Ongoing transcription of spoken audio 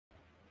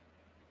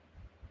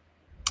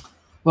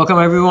Welcome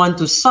everyone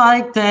to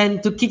Psyched,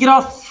 and to kick it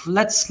off,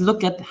 let's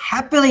look at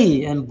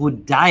Happily and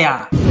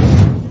Budaya.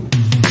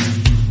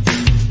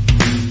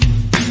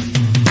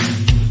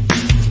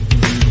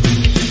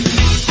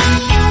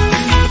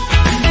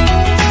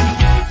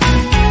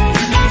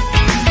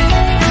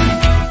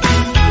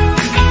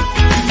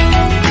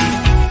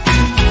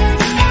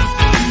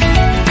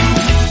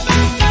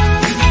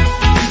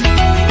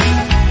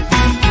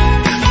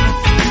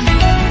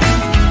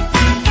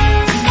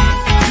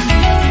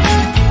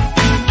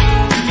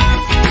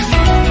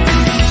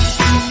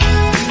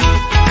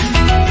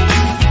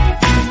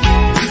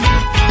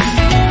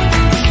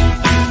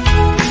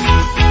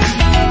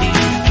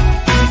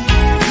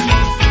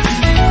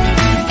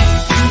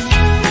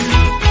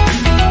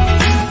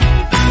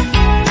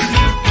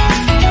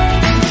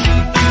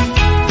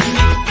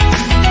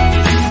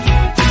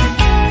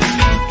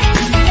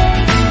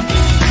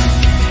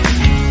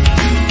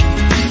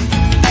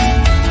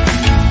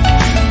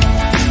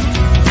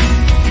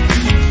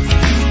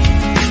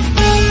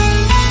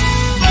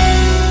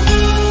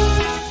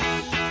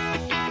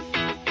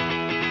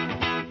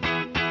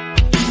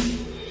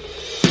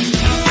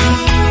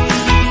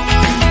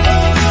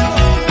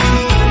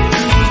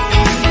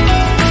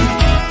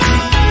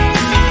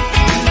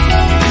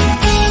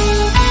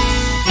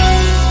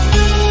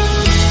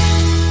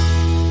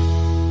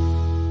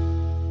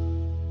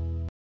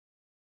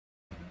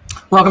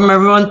 Welcome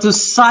everyone to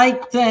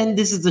Psyched, and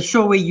this is the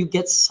show where you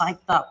get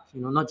psyched up.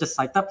 Not just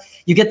psyched up.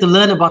 You get to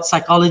learn about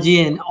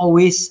psychology, and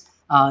always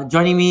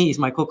joining me is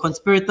my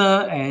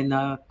co-conspirator and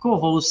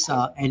co-host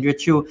Andrea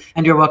Chew.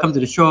 Andrea, welcome to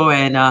the show.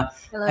 And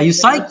Hello, are you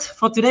psyched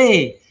for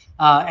today,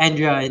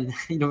 Andrea? And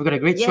we've got a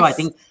great show, I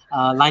think,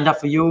 lined up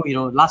for you.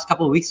 Last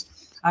couple of weeks,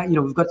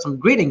 we've got some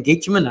great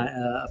engagement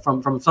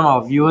from some of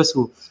our viewers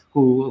who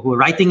are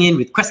writing in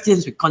with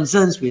questions, with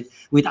concerns,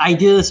 with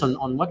ideas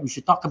on what we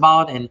should talk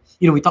about. And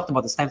we talked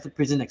about the Stanford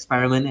Prison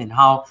experiment and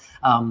how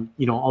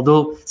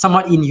although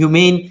somewhat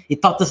inhumane,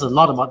 it taught us a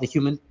lot about the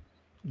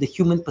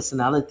human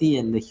personality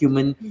and the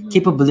human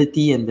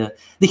capability and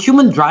the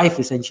human drive,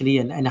 essentially,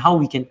 and how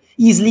we can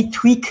easily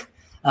tweak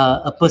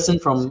a person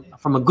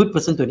from a good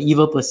person to an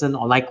evil person,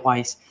 or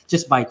likewise,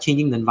 just by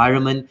changing the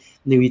environment.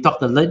 And then we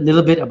talked a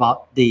little bit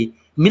about the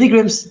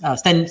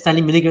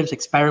Stanley Milligram's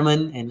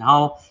experiment, and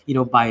how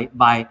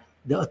by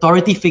the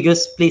authority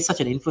figures play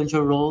such an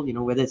influential role,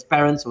 whether it's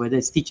parents or whether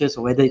it's teachers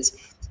or whether it's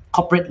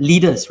corporate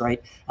leaders,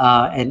 right?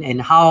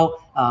 And how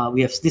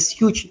we have this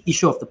huge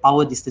issue of the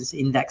power distance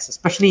index,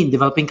 especially in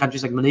developing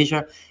countries like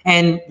Malaysia.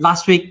 And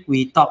last week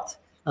we talked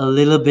a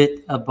little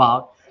bit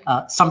about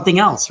something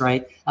else,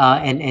 right?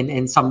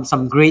 And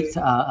some great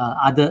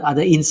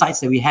other insights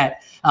that we had.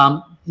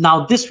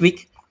 Now this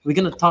week we're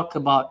going to talk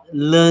about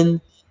learned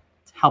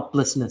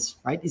helplessness,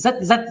 right? Is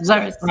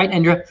that right,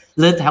 Andrea?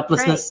 Learned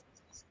helplessness. Right.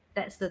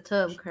 That's the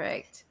term,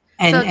 correct?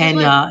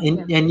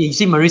 And you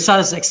see Marissa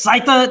is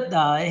excited.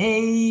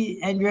 Hey,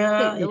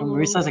 Andrea,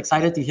 Marissa is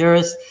excited to hear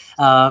us.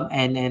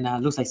 And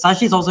looks like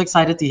Sashi is also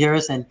excited to hear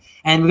us. And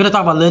we're going to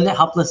talk about learned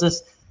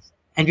helplessness.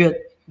 Andrea,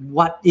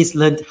 what is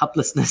learned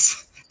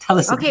helplessness? Tell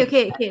us.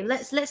 Okay.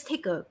 Let's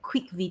take a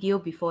quick video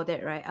before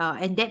that, right?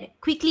 And that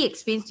quickly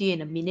explains to you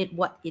in a minute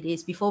what it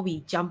is before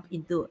we jump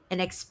into an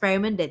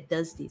experiment that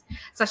does this.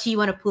 Sashi, you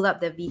want to pull up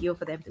the video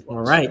for them to watch?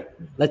 All right,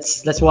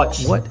 let's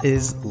watch. What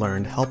is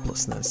learned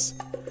helplessness?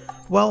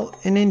 Well,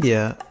 in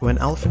India, when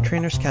elephant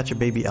trainers catch a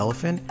baby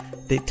elephant,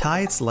 they tie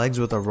its legs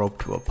with a rope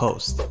to a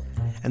post.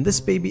 And this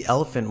baby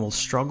elephant will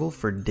struggle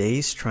for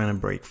days trying to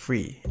break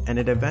free, and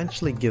it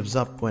eventually gives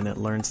up when it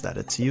learns that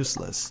it's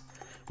useless.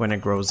 When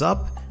it grows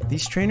up,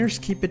 these trainers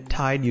keep it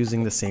tied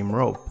using the same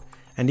rope,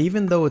 and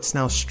even though it's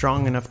now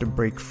strong enough to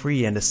break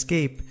free and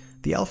escape,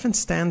 the elephant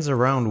stands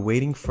around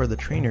waiting for the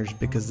trainers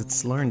because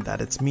it's learned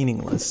that it's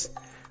meaningless.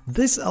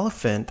 This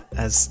elephant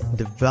has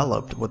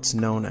developed what's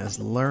known as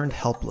learned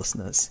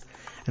helplessness,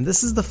 and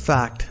this is the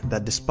fact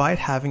that despite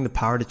having the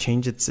power to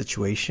change its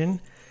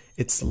situation,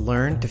 it's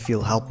learned to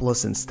feel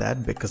helpless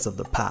instead because of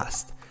the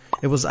past.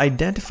 It was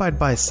identified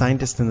by a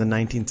scientist in the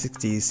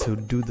 1960s who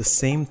do the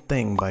same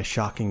thing by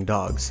shocking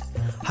dogs.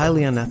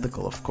 Highly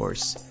unethical, of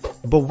course.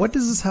 But what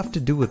does this have to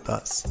do with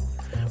us?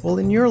 Well,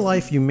 in your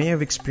life, you may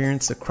have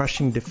experienced a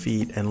crushing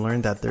defeat and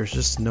learned that there's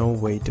just no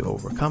way to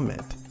overcome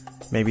it.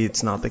 Maybe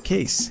it's not the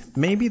case.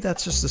 Maybe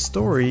that's just a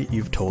story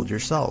you've told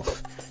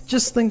yourself.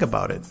 Just think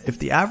about it. If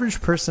the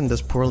average person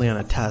does poorly on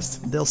a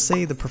test, they'll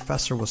say the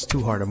professor was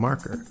too hard a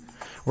marker.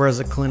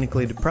 Whereas a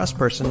clinically depressed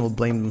person will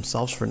blame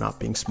themselves for not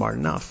being smart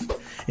enough.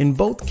 In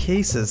both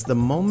cases, the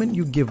moment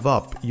you give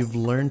up, you've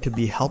learned to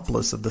be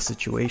helpless of the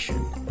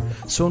situation.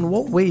 So in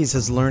what ways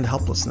has learned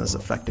helplessness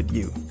affected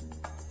you?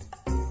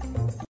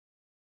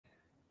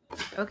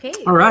 Okay.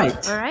 All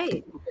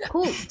right.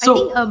 Cool.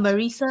 So, I think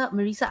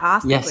Marissa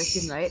asked the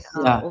question, right?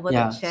 Over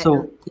the chat.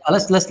 So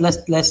let's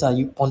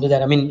you ponder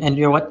that. I mean,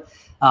 Andrea, what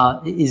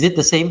is it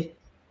the same?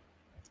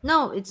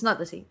 No, it's not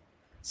the same.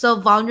 So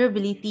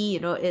vulnerability,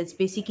 is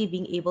basically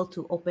being able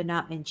to open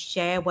up and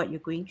share what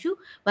you're going through.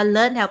 But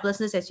learned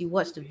helplessness, as you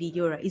watch the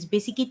video, right, is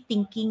basically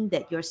thinking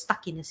that you're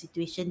stuck in a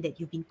situation that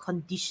you've been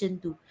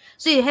conditioned to.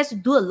 So it has to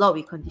do a lot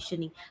with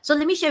conditioning. So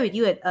let me share with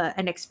you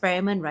an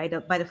experiment,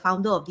 right, by the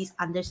founder of this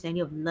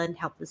understanding of learned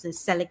helplessness,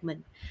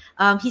 Seligman.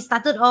 He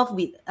started off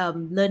with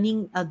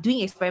doing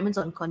experiments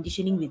on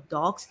conditioning with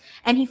dogs,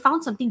 and he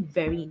found something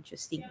very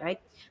interesting, right?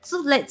 So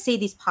let's say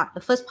the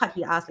first part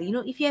he asked,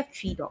 if you have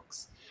 3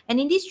 dogs, and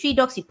in these 3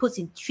 dogs, he puts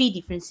in 3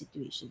 different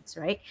situations,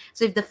 right?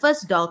 So if the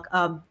first dog,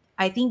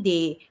 I think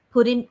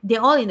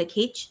they're all in a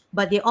cage,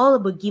 but they all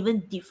were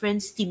given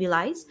different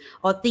stimuli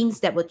or things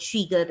that would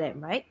trigger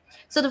them, right?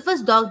 So the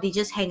first dog, they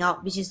just hang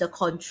out, which is the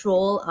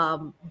control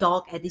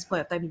dog at this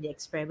point of time in the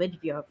experiment,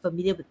 if you're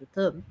familiar with the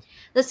term.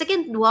 The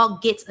second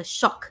dog gets a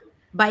shock,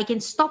 but it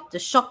can stop the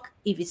shock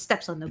if it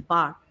steps on the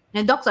bar.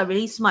 And dogs are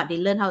really smart. They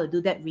learn how to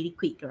do that really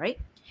quick, right?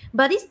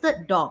 But this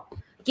third dog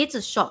gets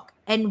a shock,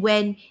 and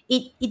when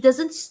it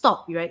doesn't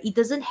stop, right, it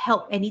doesn't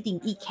help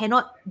anything. It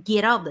cannot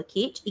get out of the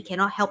cage, it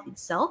cannot help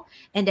itself,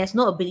 and there's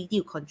no ability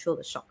to control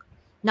the shock.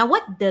 Now,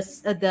 what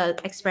does the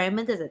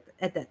experimenters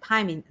at that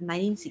time in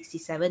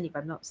 1967, if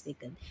I'm not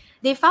mistaken,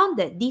 they found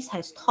that this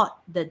has taught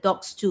the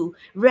dogs to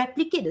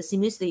replicate the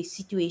similar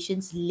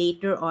situations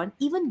later on,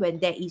 even when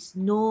there is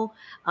no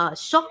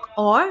shock,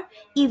 or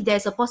if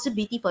there's a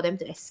possibility for them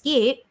to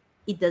escape,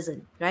 it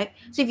doesn't, right?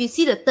 So if you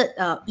see the third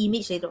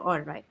image later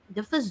on, right,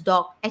 the first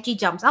dog actually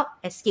jumps out,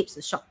 escapes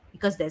the shock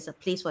because there's a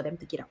place for them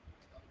to get out.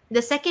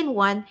 The second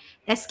one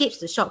escapes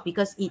the shock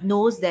because it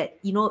knows that,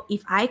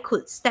 if I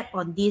could step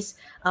on this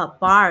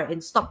bar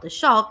and stop the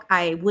shock,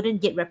 I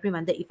wouldn't get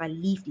reprimanded if I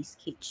leave this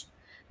cage.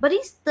 But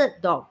this third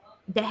dog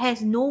that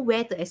has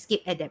nowhere to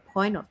escape at that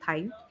point of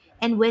time,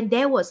 and when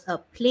there was a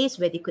place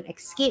where they could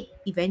escape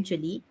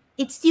eventually,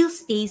 it still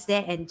stays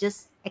there and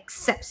just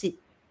accepts it,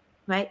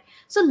 right?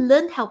 So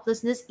learned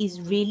helplessness is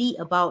really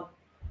about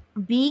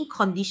being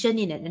conditioned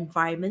in an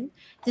environment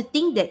to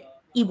think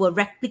that it will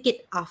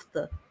replicate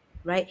after,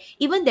 right?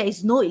 Even there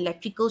is no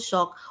electrical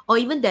shock, or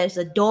even there's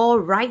a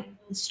door right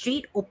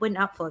straight open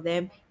up for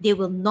them, they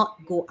will not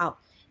go out.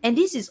 And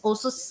this is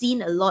also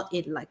seen a lot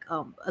in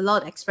a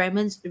lot of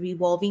experiments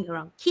revolving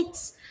around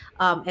kids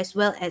as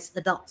well as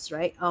adults,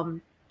 right?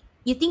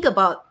 You think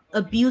about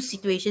abuse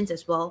situations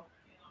as well.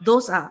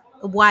 Those are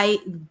why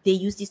they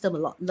use this term a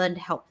lot, learned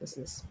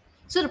helplessness.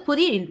 So to put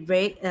it in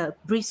very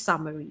brief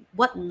summary,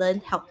 what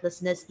learned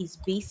helplessness is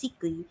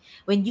basically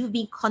when you've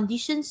been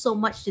conditioned so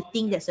much to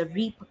think there's a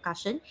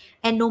repercussion,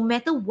 and no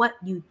matter what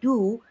you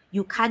do,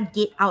 you can't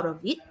get out of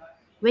it.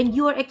 When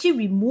you are actually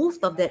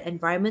removed of that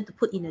environment to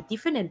put in a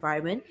different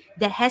environment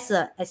that has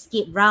a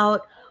escape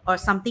route or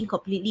something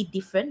completely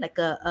different, like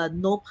a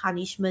no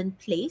punishment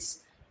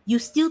place, you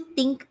still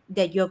think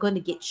that you're going to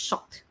get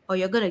shocked or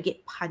you're going to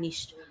get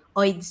punished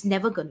or it's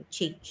never going to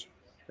change.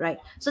 Right.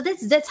 So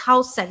that's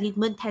how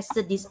Seligman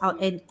tested this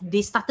out, and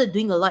they started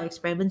doing a lot of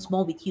experiments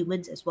more with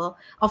humans as well.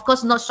 Of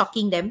course, not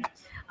shocking them,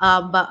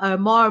 but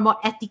more and more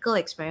ethical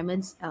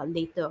experiments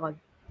later on.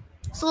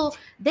 So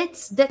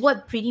that's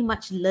what pretty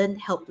much learned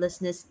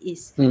helplessness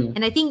is.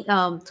 And I think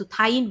to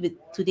tie in with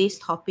today's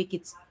topic,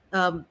 it's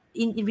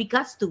in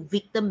regards to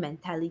victim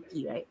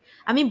mentality, right?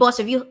 I mean, boss,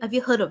 have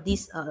you heard of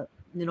this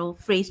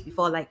phrase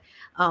before, like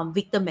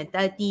victim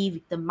mentality,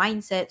 victim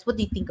mindsets? What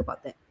do you think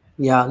about that?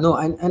 Yeah, no,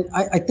 and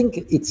I think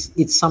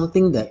it's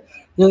something that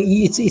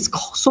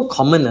it's so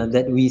common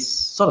that we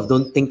sort of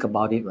don't think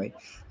about it, right?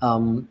 I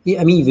mean,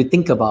 if you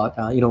think about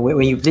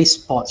when you play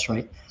sports,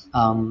 right?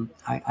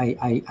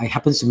 I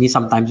happens to me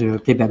sometimes when we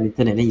play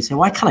badminton, and then you say,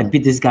 why can't I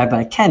beat this guy? But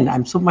I can.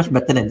 I'm so much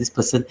better than this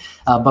person.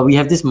 But we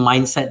have this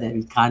mindset that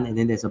we can't, and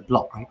then there's a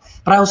block, right?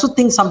 But I also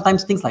think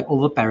sometimes things like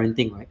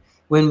over-parenting, right?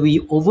 When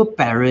we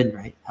over-parent,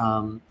 right?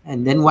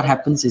 And then what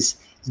happens is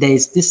there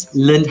is this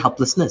learned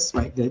helplessness,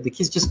 right? The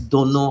kids just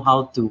don't know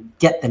how to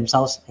get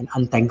themselves and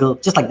untangle,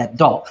 just like that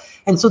dog.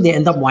 And so they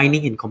end up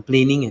whining and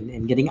complaining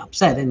and getting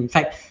upset. And in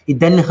fact, it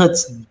then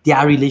hurts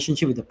their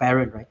relationship with the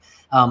parent, right?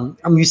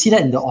 You see that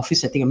in the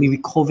office setting. I mean,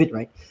 with COVID,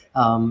 right?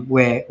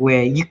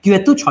 Where you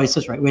had two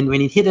choices, right? When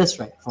it hit us,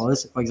 right? For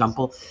us, for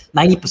example,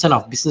 90%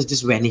 of business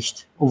just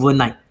vanished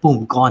overnight.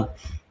 Boom, gone.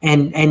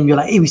 And you're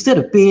like, hey, we still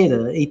have to pay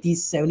the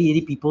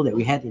 80 people that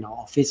we had in our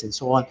office and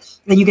so on.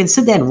 And you can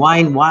sit there and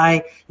whine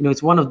why,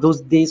 it's one of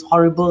those days,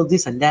 horrible,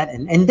 this and that.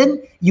 And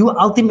then you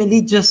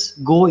ultimately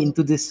just go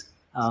into this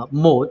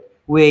mode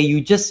where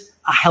you just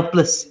are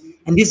helpless.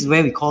 And this is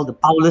where we call the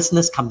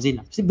powerlessness comes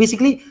in. So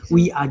basically,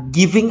 we are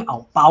giving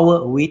our power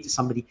away to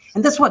somebody.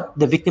 And that's what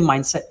the victim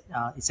mindset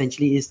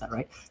essentially is,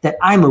 right? That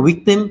I'm a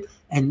victim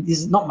and this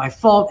is not my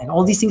fault and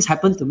all these things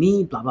happen to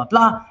me, blah, blah,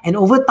 blah. And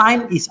over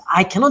time is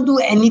I cannot do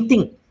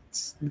anything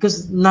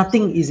because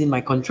nothing is in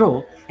my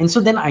control. And so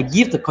then I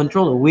give the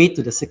control away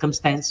to the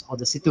circumstance or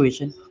the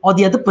situation or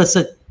the other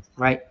person,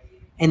 right?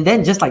 And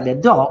then just like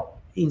that dog,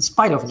 in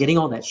spite of getting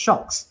all that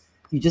shocks,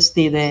 you just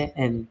stay there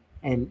and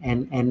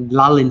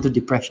lull into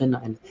depression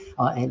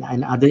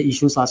and other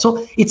issues.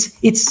 So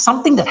it's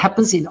something that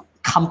happens in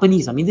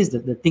companies, I mean, this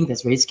is the thing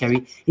that's very scary.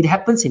 It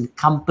happens in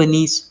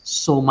companies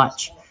so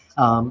much.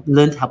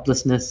 Learned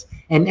helplessness.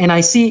 And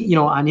I see,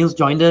 Anil's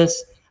joined us,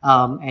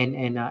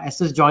 and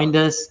Esther's joined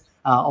us.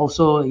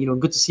 Also,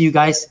 good to see you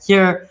guys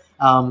here.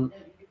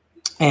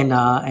 And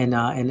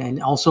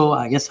also,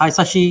 I guess, hi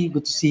Sashi,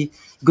 good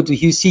to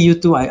see you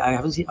too. I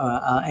haven't seen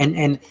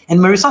and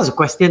Marissa has a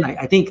question.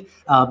 I think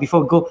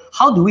before we go,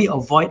 how do we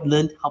avoid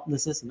learned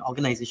helplessness in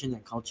organization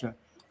and culture?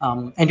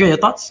 Andrea, your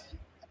thoughts?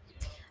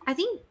 I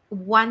think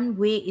one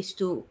way is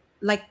to,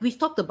 like we've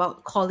talked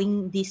about,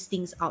 calling these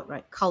things out,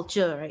 right?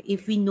 Culture, right?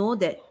 If we know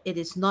that it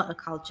is not a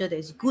culture that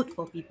is good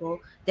for people,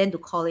 then to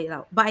call it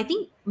out. But I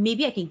think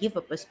maybe I can give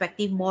a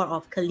perspective more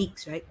of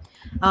colleagues, right?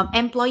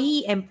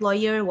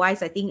 Employer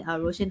wise, I think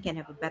Roshan can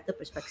have a better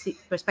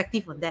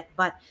perspective on that.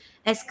 But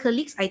as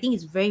colleagues, I think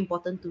it's very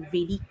important to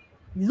really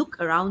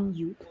look around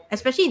you,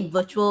 especially in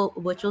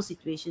virtual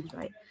situations,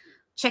 right?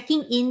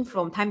 Checking in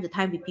from time to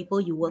time with people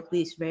you work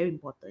with is very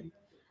important.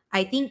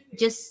 I think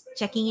just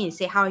checking in and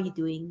say, how are you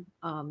doing?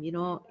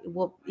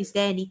 What is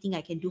there anything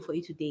I can do for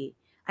you today?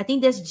 I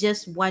think there's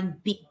just one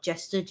big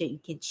gesture that you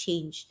can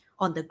change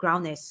on the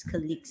ground as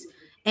colleagues.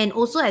 And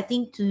also, I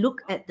think to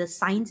look at the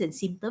signs and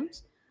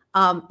symptoms,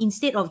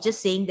 instead of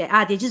just saying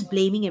that, they're just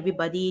blaming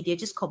everybody, they're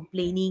just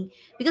complaining,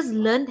 because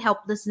learned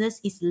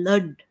helplessness is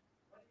learned,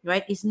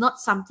 right? It's not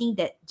something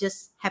that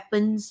just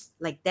happens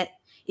like that.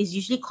 It's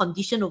usually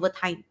conditioned over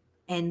time.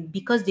 And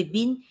because they've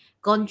been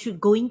going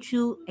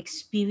through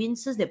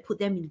experiences that put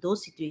them in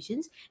those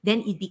situations,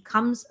 then it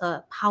becomes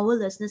a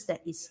powerlessness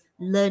that is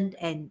learned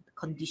and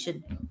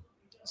conditioned.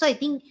 So I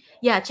think,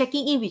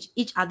 checking in with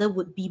each other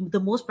would be the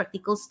most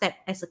practical step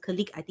as a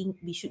colleague. I think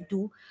we should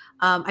do.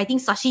 I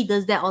think Sashi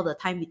does that all the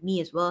time with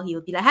me as well. He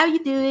will be like, how are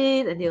you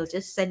doing? And they'll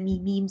just send me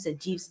memes and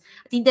gifs.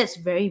 I think that's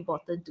very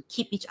important, to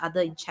keep each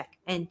other in check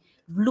and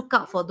look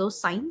out for those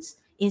signs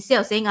instead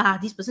of saying,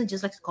 this person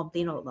just likes to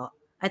complain a lot.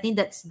 I think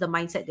that's the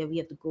mindset that we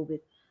have to go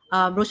with.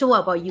 Roshan,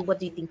 what about you? What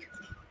do you think?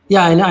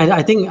 Yeah, and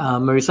I think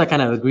Marissa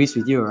kind of agrees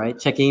with you, right?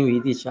 Checking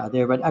with each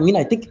other. But I mean,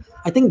 I think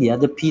the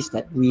other piece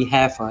that we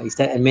have is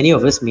that, and many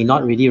of us may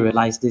not really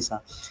realize this,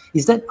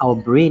 is that our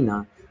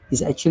brain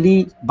is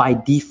actually by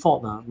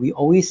default.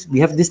 We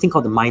have this thing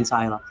called the mind's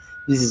eye.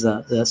 This is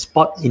a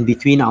spot in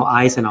between our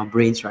eyes and our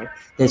brains, right?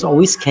 There's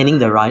always scanning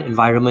the right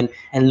environment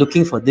and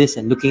looking for this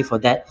and looking for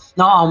that.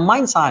 Now, our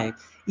mind's eye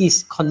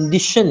is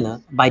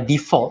conditioned by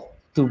default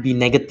to be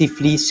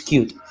negatively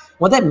skewed.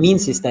 What that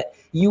means is that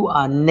you're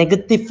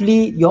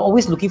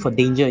always looking for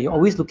danger, you're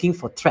always looking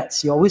for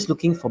threats, you're always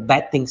looking for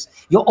bad things,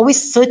 you're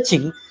always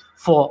searching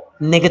for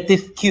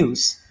negative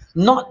cues,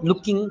 not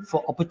looking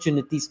for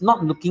opportunities,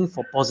 not looking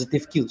for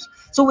positive cues.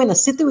 So when a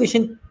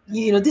situation,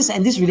 this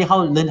is really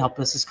how learned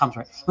helplessness comes,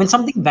 right? When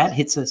something bad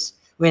hits us,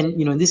 when,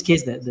 in this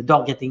case, the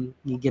dog getting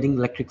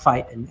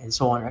electrified and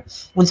so on,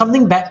 right? When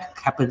something bad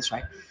happens,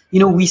 right?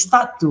 We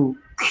start to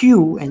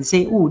cue and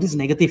say, oh, this is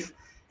negative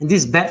and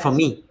this is bad for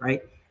me,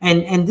 right?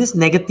 And this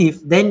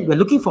negative, then we're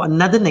looking for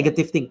another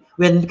negative thing.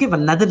 We're looking for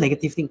another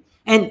negative thing.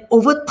 And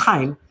over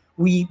time,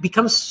 we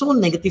become so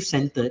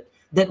negative-centered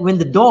that when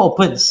the door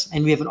opens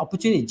and we have an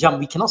opportunity to jump,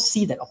 we cannot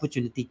see that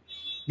opportunity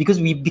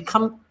because we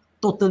become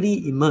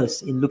totally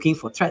immersed in looking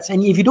for threats.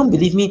 And if you don't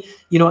believe me,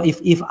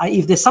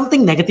 if there's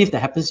something negative that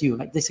happens to you,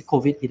 like this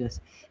COVID hit us,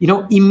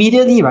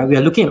 immediately, right, we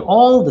are looking at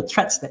all the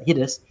threats that hit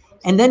us.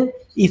 And then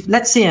if,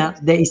 let's say,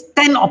 there is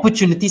 10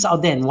 opportunities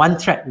out there and one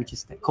threat, which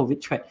is the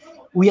COVID threat,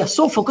 we are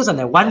so focused on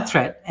that one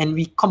threat and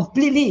we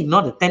completely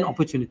ignore the 10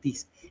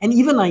 opportunities. And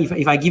even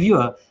if I give you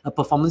a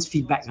performance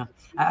feedback,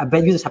 I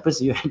bet you this happens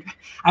to you.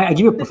 I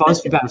give you a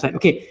performance feedback. I'm like,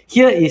 okay,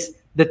 here is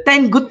the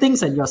 10 good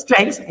things and your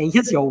strengths, and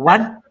here's your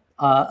one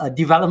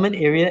development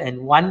area and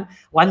one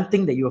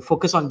thing that you are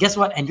focused on. Guess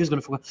what? Andrew's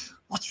going to focus.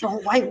 What's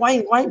wrong?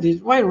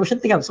 Why Roshan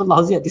think I'm so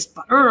lousy at this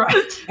part?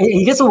 And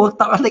he gets so worked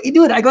up. I'm like, hey,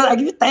 dude, I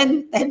give you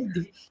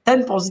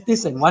 10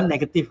 positives and one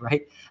negative,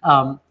 right?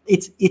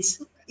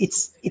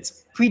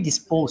 It's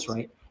predisposed,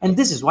 right? And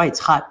this is why it's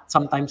hard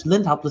sometimes.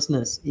 Learned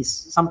helplessness is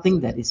something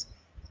that is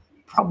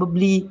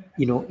probably,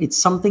 it's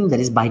something that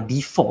is by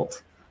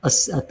default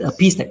a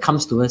piece that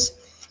comes to us.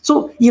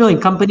 So, in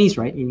companies,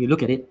 right, and you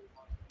look at it,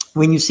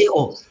 when you say,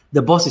 oh,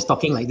 the boss is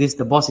talking like this,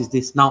 the boss is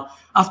this. Now,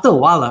 after a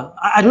while,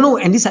 I don't know,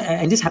 and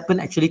this happened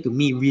actually to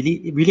me,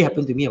 it really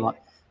happened to me about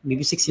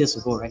maybe 6 years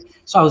ago, right?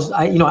 So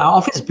our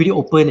office is pretty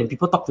open and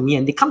people talk to me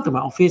and they come to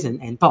my office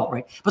and talk,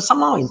 right? But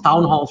somehow in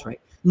town halls,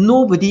 right,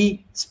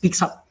 nobody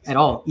speaks up at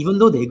all, even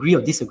though they agree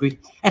or disagree.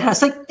 And I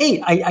was like,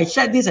 hey, I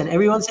shared this and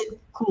everyone said,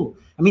 cool.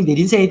 I mean, they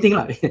didn't say anything,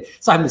 like,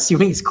 so I'm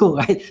assuming it's cool,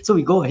 right? So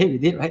we go ahead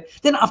with it, right?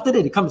 Then after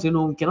that, they come and say,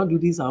 no, we cannot do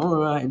this, and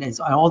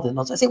all the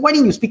nonsense. I say, why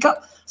didn't you speak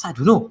up? So I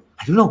don't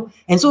know.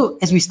 And so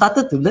as we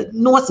started to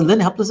know what's the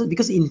learned helplessness,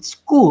 because in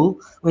school,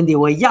 when they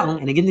were young,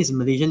 and again, this is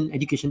Malaysian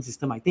education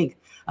system, I think,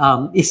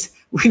 is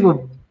we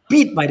were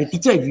beat by the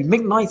teacher if we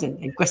make noise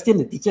and question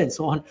the teacher and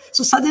so on.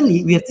 So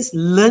suddenly we have this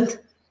learned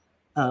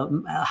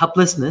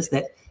helplessness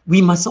that we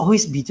must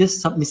always be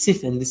just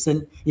submissive and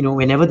listen,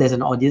 whenever there's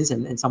an audience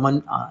and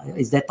someone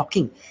is there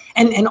talking.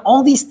 And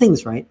all these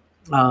things, right,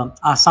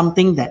 are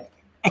something that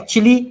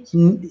actually,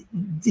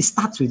 it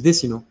starts with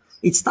this,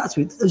 it starts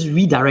with us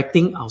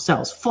redirecting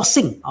ourselves,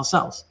 forcing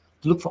ourselves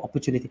to look for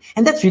opportunity.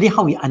 And that's really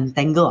how we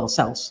untangle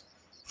ourselves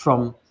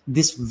from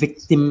this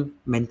victim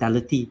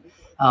mentality.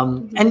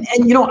 And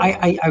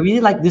I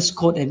really like this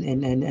quote, and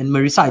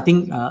Marissa, I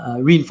think,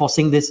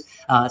 reinforcing this,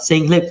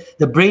 saying, look,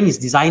 the brain is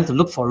designed to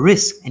look for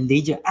risk and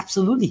danger.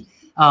 Absolutely.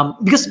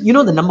 Because,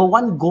 the number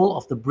one goal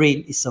of the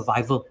brain is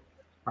survival,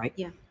 right?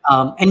 Yeah.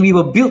 And we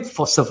were built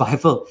for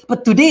survival.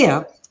 But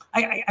today,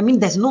 I mean,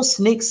 there's no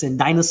snakes and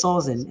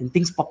dinosaurs and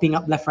things popping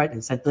up left, right,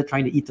 and center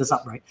trying to eat us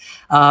up, right?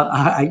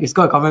 I just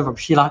got a comment from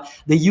Sheila.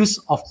 The use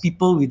of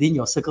people within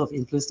your circle of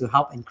influence to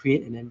help and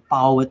create an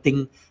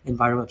empowering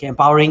environment. Okay,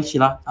 empowering,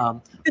 Sheila.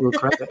 We'll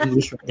correct your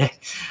English right there.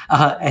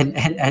 And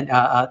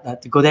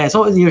to go there.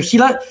 So,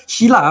 Sheila,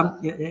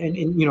 and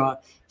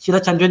Sheila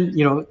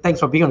Chandran,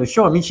 thanks for being on the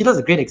show. I mean, Sheila's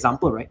a great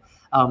example, right?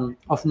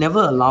 Of never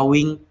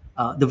allowing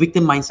the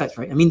victim mindset,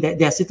 right? I mean,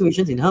 there are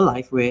situations in her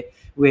life where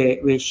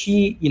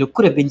she,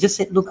 could have been just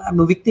said, look, I'm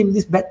a victim,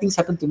 these bad things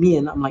happen to me,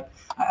 and I'm like,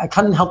 I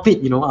can't help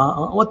it,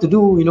 what to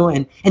do,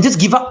 and just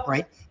give up,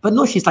 right? But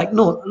no, she's like,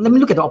 no, let me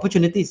look at the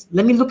opportunities.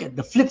 Let me look at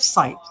the flip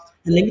side,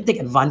 and let me take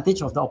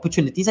advantage of the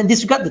opportunities and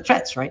disregard the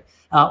threats, right?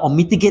 Or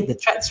mitigate the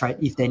threats, right?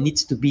 If there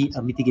needs to be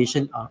a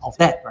mitigation of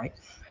that, right?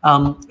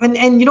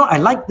 And I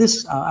like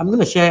this. I'm going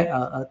to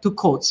share two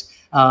quotes,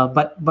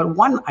 but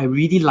one I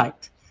really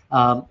liked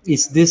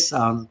is this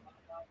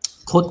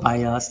quote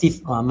by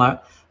Steve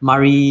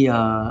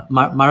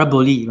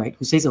Maraboli, right,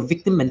 who says a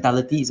victim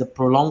mentality is a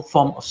prolonged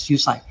form of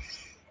suicide.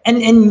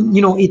 And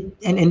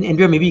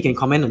Andrea, maybe you can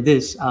comment on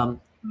this.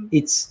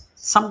 It's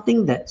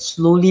something that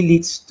slowly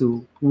leads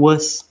to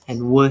worse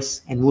and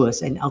worse and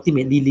worse, and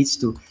ultimately leads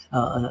to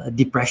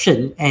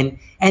depression. And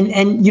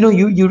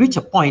you reach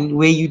a point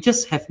where you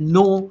just have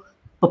no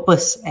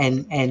purpose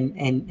and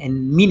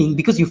meaning,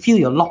 because you feel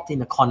you're locked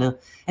in a corner.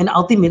 And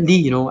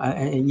ultimately,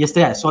 and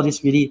yesterday I saw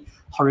this really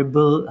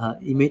horrible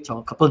image, or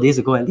a couple of days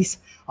ago at least,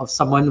 of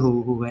someone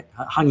who had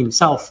hung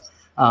himself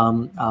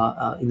in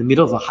the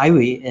middle of a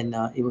highway, and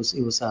it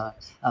was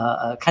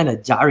kind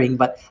of jarring.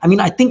 But I mean,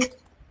 I think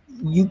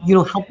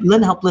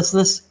learn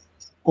helplessness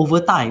over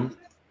time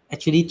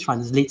actually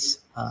translates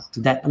to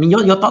that. I mean,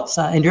 your thoughts,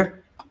 Andrea?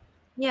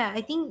 Yeah,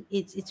 I think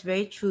it's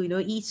very true.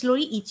 It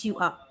slowly eats you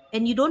up,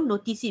 and you don't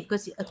notice it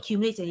because it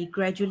accumulates and it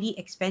gradually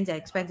expands and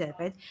expands and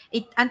expands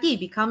until it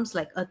becomes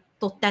like a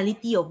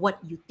totality of what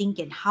you think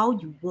and how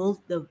you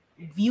will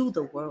view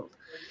the world.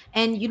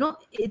 And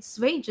it's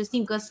very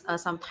interesting because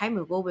some time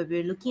ago, when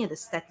we were looking at the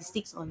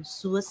statistics on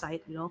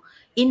suicide,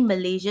 in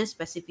Malaysia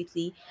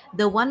specifically,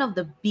 one of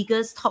the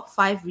biggest top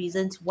 5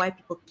 reasons why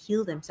people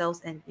kill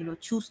themselves and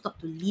choose not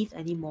to live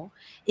anymore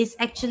is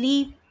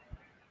actually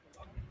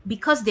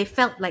because they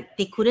felt like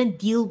they couldn't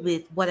deal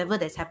with whatever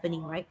that's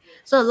happening, right?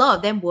 So a lot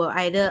of them were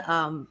either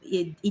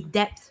in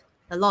debt,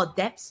 a lot of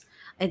debts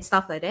and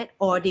stuff like that,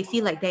 or they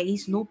feel like there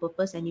is no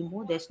purpose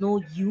anymore, there's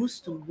no use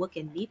to work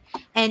and live.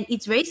 And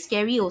it's very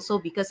scary also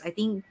because I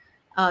think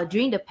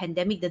during the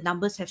pandemic, the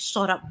numbers have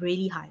shot up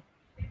really high.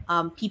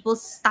 People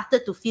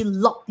started to feel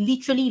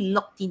literally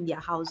locked in their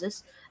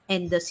houses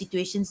and the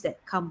situations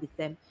that come with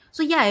them.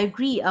 So yeah, I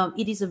agree.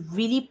 It is a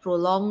really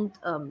prolonged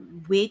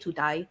way to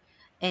die,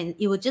 and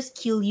it will just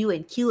kill you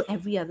and kill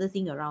every other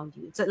thing around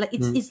you. So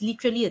it's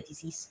literally a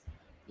disease.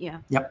 Yeah.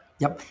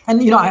 Yep.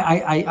 And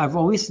I've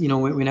always,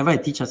 whenever I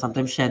teach, I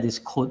sometimes share this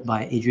quote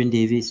by Adrian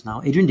Davis.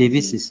 Now, Adrian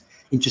Davis is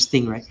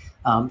interesting, right?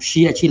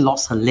 She actually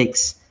lost her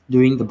legs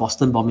during the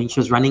Boston bombing.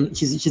 She was running.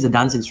 She's a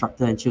dance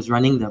instructor, and she was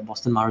running the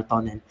Boston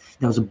Marathon, and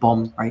there was a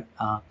bomb, right?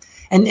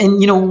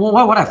 And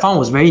what I found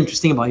was very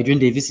interesting about Adrian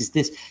Davis is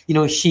this.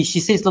 She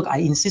says, look, I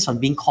insist on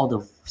being called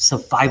a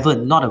survivor,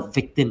 not a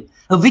victim.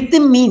 A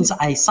victim means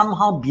I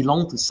somehow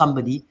belong to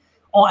somebody,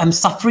 or I'm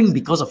suffering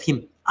because of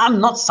him. I'm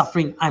not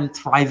suffering. I'm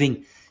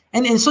thriving.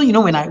 And so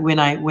when I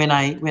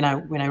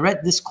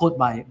read this quote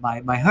by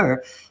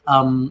her,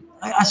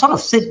 I sort of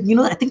said,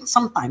 I think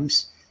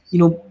sometimes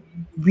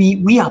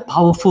we are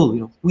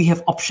powerful. We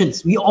have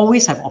options. We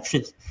always have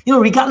options.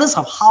 Regardless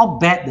of how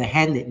bad the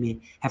hand that may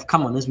have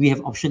come on us, we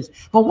have options.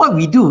 But what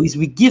we do is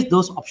we give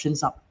those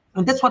options up,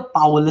 and that's what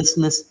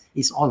powerlessness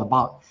is all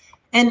about.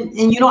 And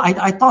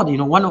I thought,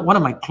 one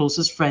of my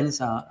closest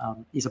friends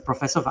is a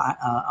professor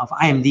of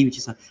IMD, which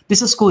is a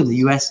business school in the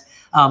US.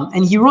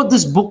 And he wrote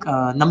this book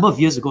a number of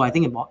years ago, I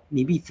think about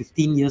maybe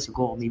 15 years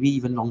ago, or maybe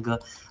even longer,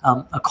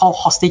 called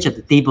Hostage at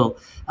the Table.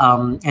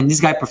 And this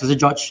guy, Professor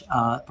George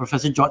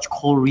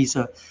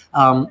Cole-Reeser.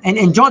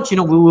 And George,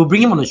 we'll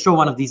bring him on the show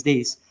one of these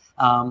days.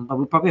 But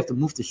we'll probably have to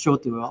move the show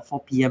to 4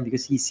 p.m.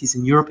 because he's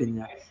in Europe,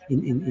 in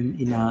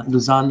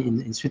Lausanne,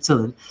 in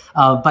Switzerland.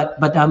 But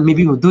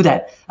maybe we'll do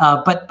that.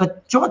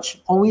 But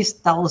George always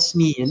tells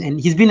me, and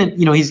he's been,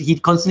 he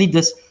constantly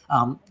does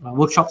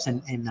workshops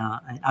and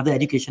other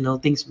educational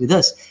things with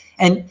us.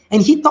 And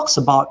he talks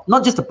about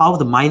not just the power of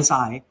the mind's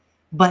eye,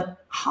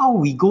 but how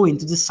we go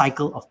into this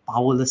cycle of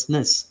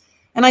powerlessness.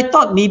 And I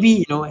thought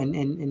maybe,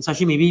 and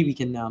Sashi, maybe we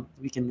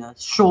can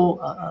show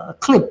a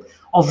clip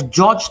of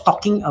George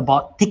talking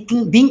about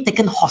being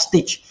taken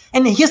hostage.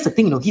 And here's the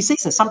thing, he says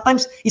that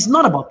sometimes it's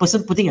not about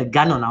person putting a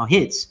gun on our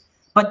heads,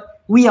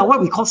 but we are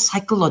what we call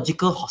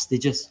psychological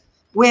hostages,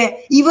 where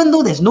even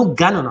though there's no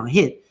gun on our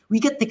head, we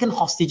get taken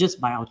hostages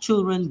by our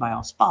children, by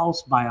our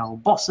spouse, by our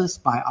bosses,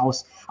 by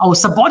our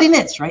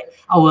subordinates, right?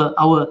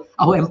 Our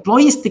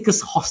employees take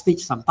us hostage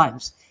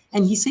sometimes.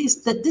 And he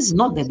says that this is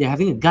not that they're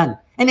having a gun.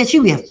 And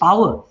actually we have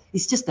power.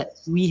 It's just that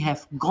we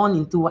have gone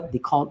into what they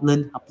call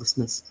learned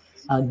helplessness,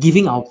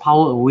 giving our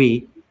power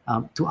away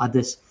to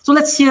others. So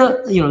let's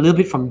hear a little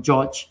bit from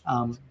George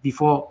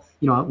before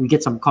we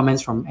get some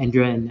comments from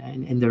Andrea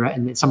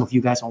and some of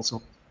you guys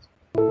also.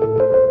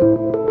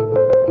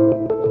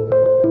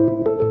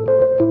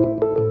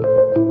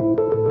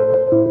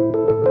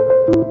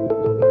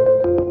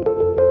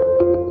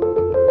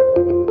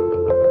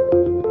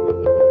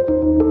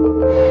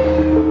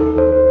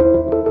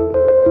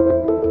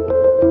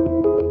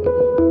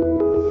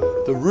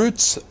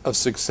 Roots of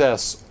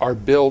success are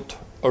built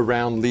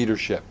around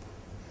leadership,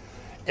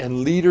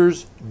 and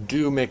leaders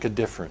do make a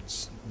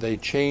difference. They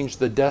change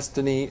the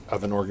destiny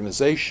of an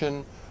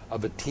organization,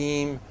 of a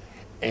team,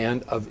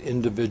 and of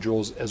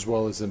individuals as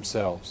well as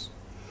themselves.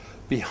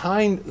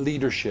 Behind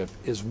leadership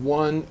is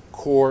one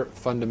core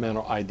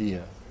fundamental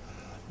idea,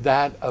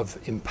 that of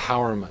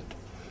empowerment,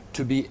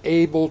 to be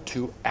able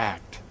to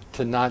act,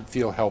 to not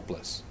feel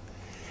helpless.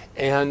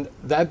 And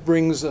that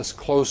brings us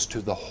close to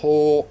the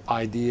whole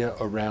idea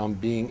around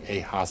being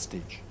a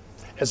hostage.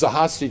 As a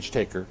hostage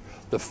taker,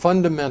 the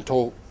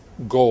fundamental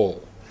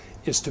goal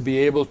is to be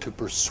able to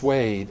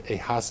persuade a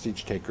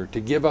hostage taker to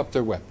give up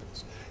their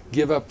weapons,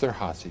 give up their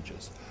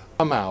hostages,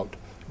 come out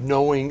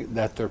knowing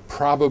that they're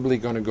probably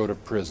going to go to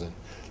prison.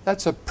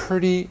 That's a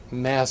pretty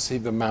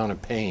massive amount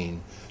of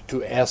pain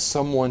to ask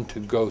someone to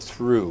go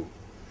through.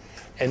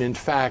 And in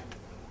fact,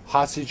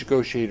 hostage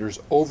negotiators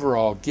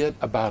overall get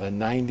about a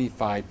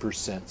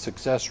 95%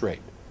 success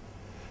rate.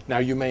 Now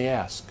you may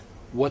ask,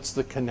 what's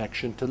the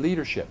connection to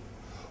leadership?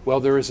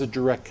 Well, there is a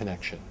direct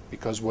connection,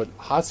 because what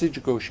hostage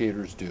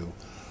negotiators do,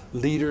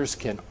 leaders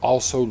can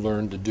also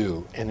learn to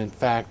do. And in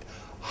fact,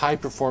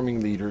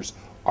 high-performing leaders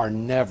are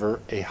never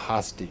a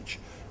hostage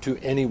to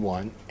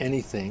anyone,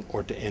 anything,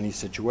 or to any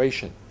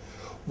situation.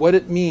 What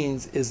it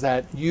means is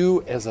that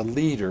you as a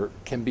leader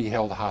can be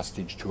held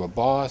hostage to a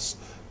boss,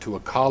 to a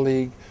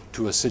colleague,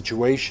 to a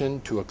situation,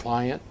 to a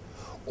client,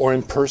 or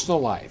in personal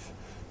life,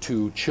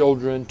 to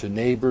children, to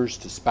neighbors,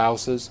 to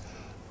spouses.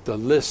 The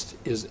list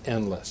is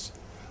endless.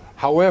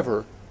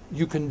 However,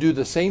 you can do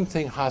the same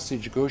thing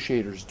hostage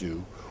negotiators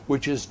do,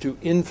 which is to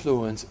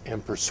influence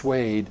and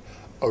persuade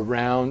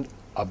around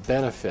a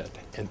benefit,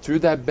 and through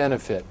that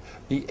benefit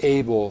be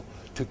able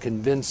to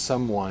convince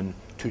someone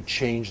to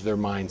change their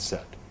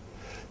mindset.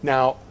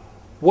 Now,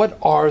 what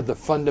are the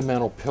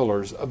fundamental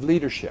pillars of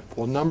leadership?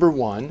 Well, number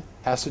one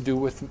has to do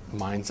with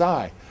mind's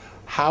eye.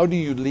 How do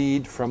you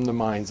lead from the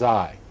mind's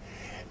eye?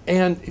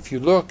 And if you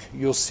look,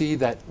 you'll see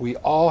that we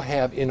all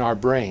have in our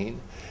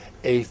brain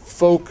a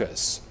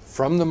focus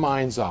from the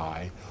mind's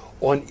eye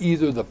on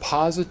either the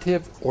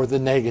positive or the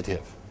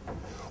negative.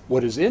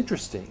 What is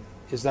interesting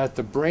is that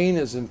the brain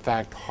is in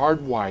fact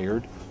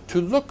hardwired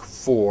to look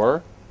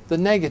for the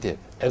negative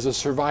as a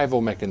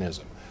survival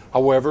mechanism.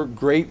 However,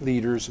 great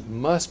leaders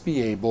must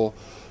be able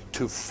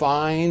to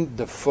find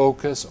the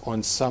focus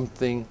on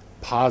something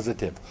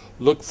positive,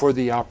 look for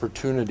the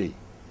opportunity,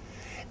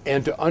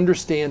 and to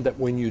understand that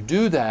when you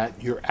do that,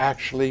 you're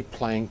actually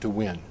playing to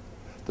win.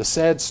 The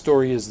sad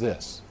story is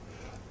this: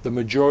 the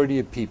majority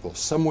of people,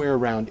 somewhere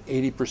around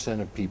 80%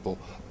 of people,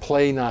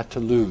 play not to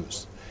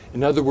lose.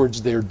 In other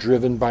words, they're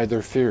driven by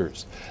their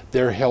fears.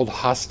 They're held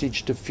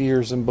hostage to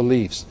fears and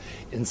beliefs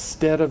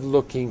instead of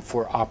looking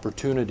for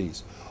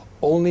opportunities.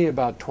 Only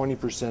about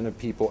 20% of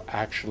people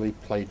actually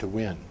play to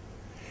win.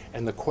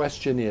 And the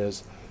question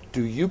is,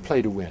 do you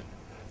play to win?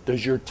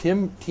 Does your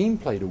team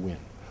play to win?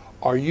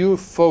 Are you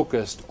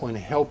focused on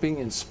helping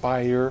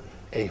inspire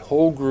a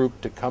whole group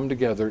to come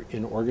together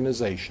in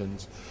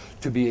organizations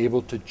to be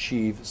able to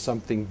achieve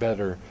something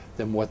better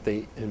than what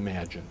they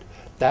imagined?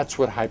 That's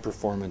what high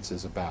performance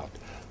is about.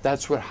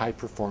 That's what high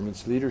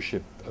performance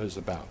leadership is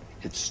about.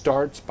 It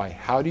starts by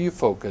how do you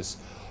focus,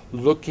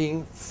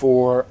 looking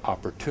for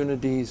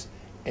opportunities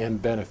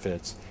and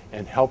benefits,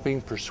 and helping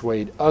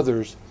persuade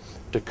others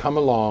to come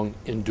along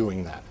in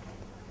doing that.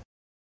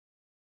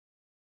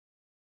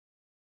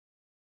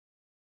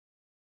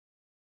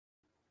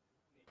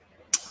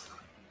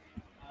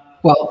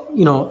 Well,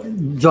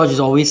 George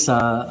is always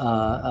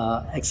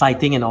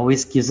exciting and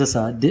always gives us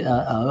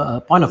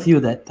a point of view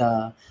that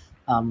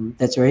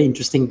that's very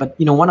interesting. But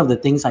one of the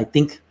things I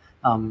think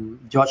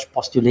George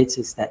postulates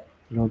is that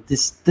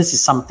this is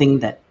something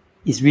that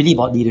is really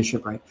about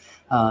leadership, right?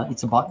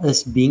 It's about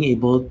us being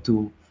able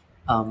to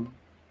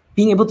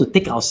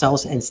take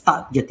ourselves and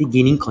start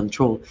gaining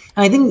control.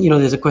 And I think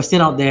there's a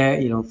question out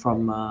there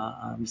from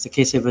Mr.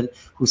 K7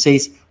 who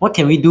says, what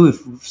can we do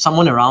if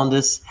someone around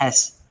us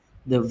has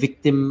the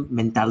victim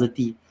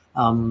mentality?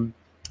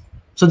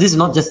 So So this is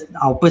not just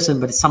our person,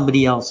 but it's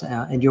somebody else.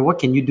 Andrea, what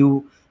can you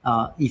do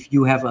if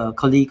you have a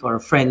colleague or a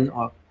friend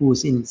or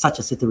who's in such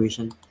a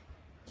situation?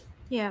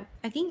 Yeah,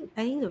 I think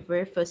the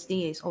very first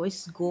thing is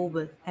always go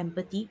with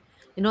empathy.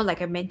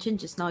 Like I mentioned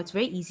just now, it's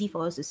very easy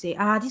for us to say,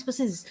 this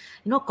person is,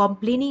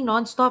 complaining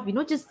nonstop,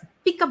 just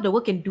pick up the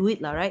work and do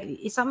it, right?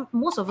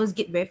 Most of us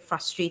get very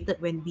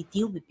frustrated when we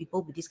deal with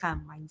people with this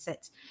kind of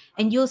mindsets.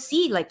 And you'll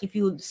see, like, if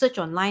you search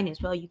online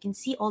as well, you can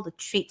see all the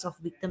traits of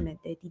victim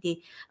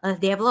mentality.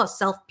 They have a lot of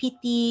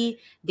self-pity,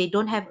 they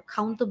don't have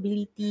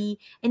accountability,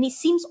 and it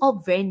seems all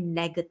very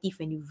negative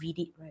when you read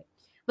it, right?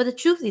 But the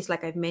truth is,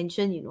 like I've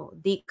mentioned,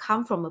 they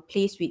come from a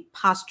place with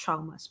past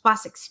traumas,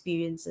 past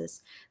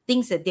experiences,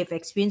 things that they've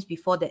experienced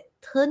before that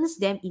turns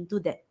them into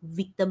that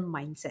victim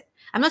mindset.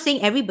 I'm not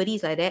saying everybody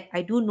is like that.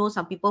 I do know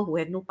some people who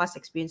have no past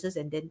experiences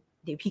and then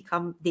they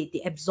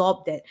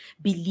absorb that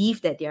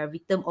belief that they are a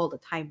victim all the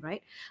time,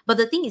 right? But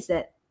the thing is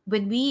that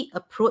when we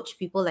approach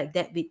people like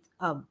that with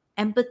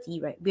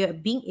empathy, right, we are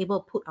being able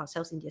to put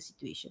ourselves in their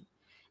situation.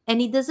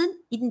 And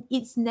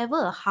it's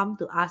never a harm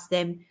to ask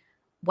them,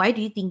 why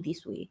do you think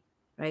this way?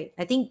 Right?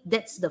 I think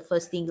that's the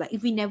first thing. Like,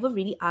 if we never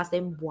really ask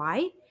them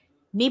why,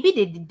 maybe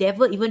they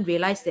never even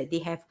realize that they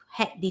have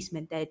had this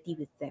mentality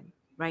with them,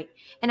 right?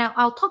 And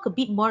I'll talk a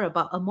bit more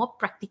about a more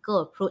practical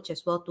approach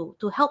as well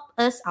to help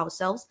us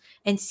ourselves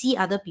and see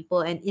other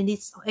people. And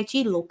it's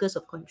actually locus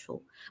of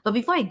control. But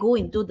before I go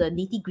into the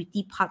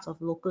nitty-gritty parts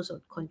of locus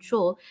of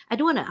control, I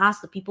do want to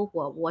ask the people who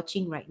are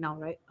watching right now,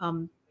 right?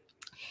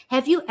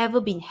 Have you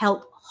ever been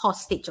held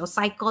hostage or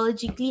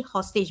psychologically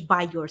hostage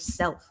by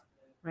yourself,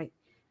 right?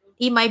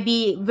 It might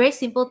be very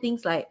simple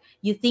things like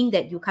you think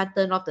that you can't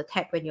turn off the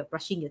tap when you're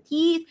brushing your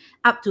teeth,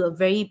 up to a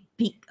very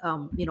big,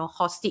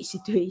 hostage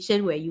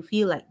situation where you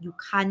feel like you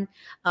can't,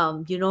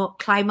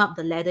 climb up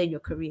the ladder in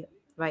your career,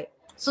 right?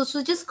 So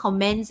just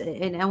comments,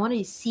 and I want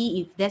to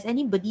see if there's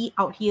anybody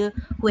out here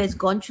who has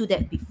gone through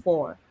that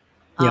before.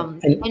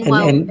 And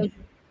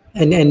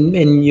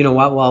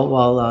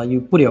while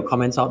you put your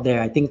comments out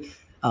there, I think,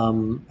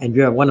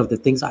 Andrea, one of the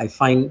things I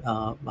find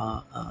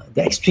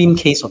the extreme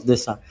case of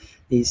this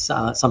is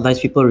sometimes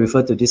people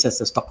refer to this as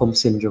the Stockholm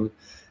syndrome.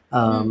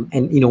 And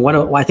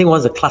I think one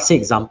of the classic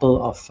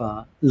example of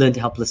learned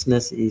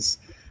helplessness is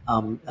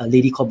a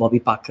lady called Bobby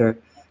Parker,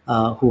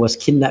 who was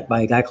kidnapped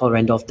by a guy called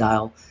Randolph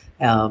Dial.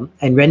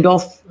 And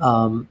Randolph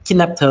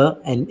kidnapped her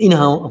and in her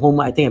home,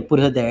 I think, and put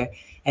her there.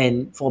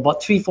 And for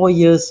about 3-4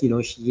 years,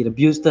 he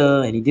abused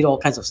her and he did all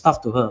kinds of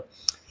stuff to her.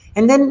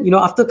 And then,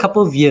 after a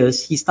couple of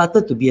years, he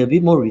started to be a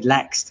bit more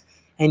relaxed.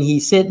 And he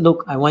said,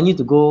 look, I want you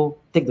to go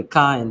take the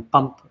car and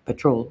pump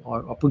petrol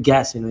or put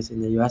gas, it's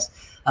in the US,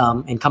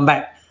 and come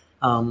back.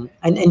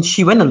 And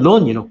she went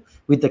alone,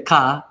 with the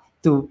car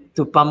to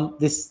pump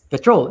this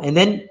petrol. And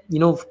then,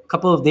 a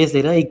couple of days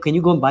later, hey, can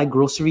you go and buy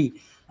grocery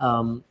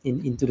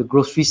into the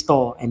grocery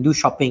store and do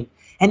shopping?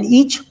 And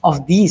each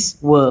of these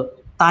were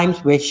times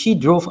where she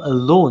drove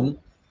alone,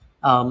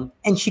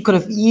 and she could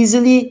have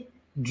easily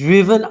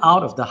driven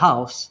out of the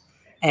house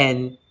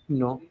and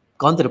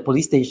gone to the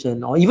police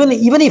station, or even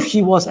if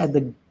she was at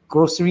the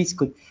groceries,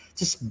 could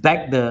just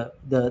beg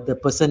the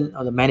person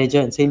or the manager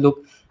and say,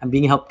 look, I'm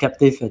being held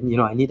captive and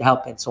I need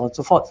help, and so on and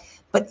so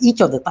forth. But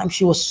each of the time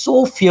she was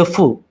so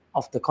fearful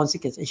of the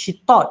consequences, and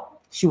she thought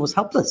she was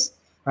helpless,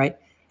 right?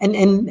 And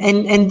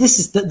this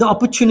is the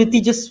opportunity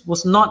just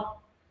was not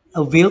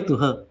availed to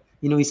her,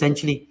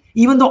 essentially.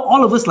 Even though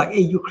all of us like,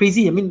 hey, you're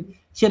crazy. I mean,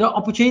 she had an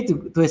opportunity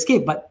to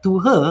escape, but to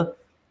her,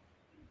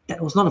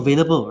 that was not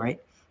available, right?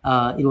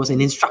 It was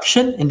an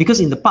instruction, and because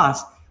in the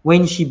past,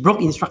 when she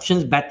broke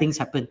instructions, bad things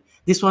happened.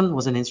 This one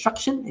was an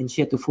instruction, and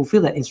she had to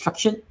fulfill that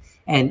instruction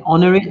and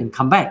honor it and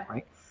come back,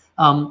 right?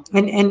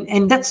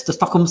 And that's the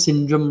Stockholm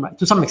syndrome, right?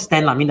 To some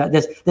extent. I mean,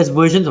 there's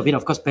versions of it.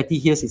 Of course, Patty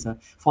Hears is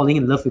falling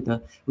in love with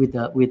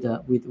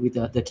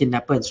the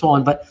kidnapper and so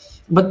on. But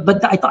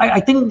I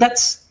think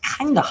that's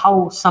kind of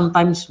how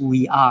sometimes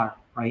we are,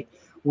 right?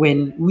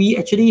 When we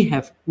actually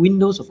have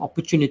windows of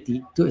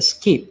opportunity to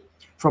escape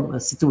from a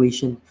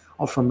situation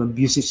or from an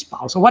abusive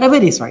spouse or whatever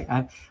it is,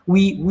 right?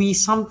 We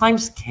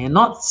sometimes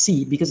cannot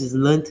see because it's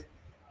learned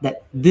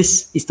that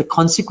this is the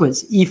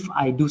consequence if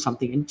I do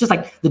something. And just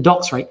like the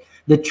dogs, right?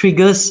 The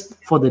triggers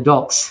for the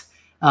dogs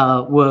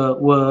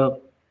were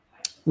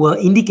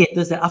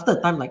indicators that after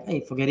a time, like,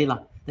 hey, forget it lah.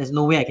 There's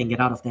no way I can get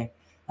out of there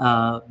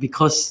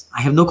because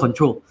I have no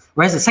control.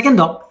 Whereas the second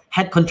dog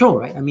had control,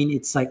 right? I mean,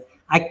 it's like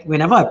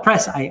whenever I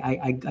press,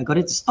 I got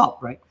it to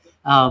stop, right?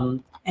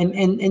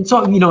 And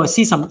so I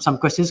see some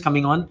questions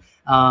coming on.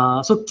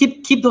 So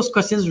keep those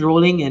questions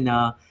rolling, and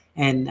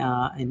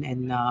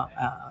Andrea,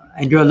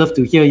 I'd love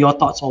to hear your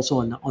thoughts also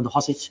on the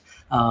hostage,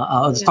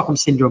 on the Stockholm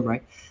syndrome,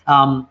 right?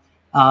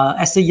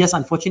 Esther, yes,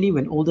 unfortunately,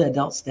 when older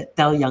adults that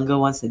tell younger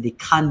ones that they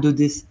can't do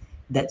this,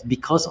 that's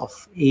because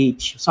of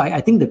age. So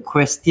I think the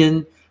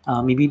question,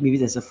 maybe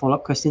there's a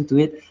follow-up question to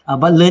it,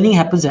 but learning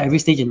happens at every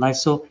stage in life.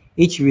 So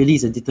age really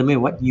is a determinant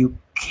of what you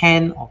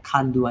can or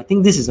can't do. I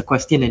think this is a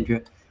question,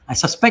 Andrea. I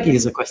suspect it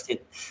is a question.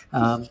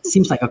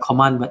 Seems like a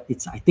command, but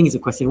I think it's a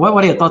question. What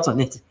are your thoughts on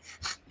it?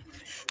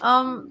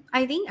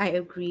 I think I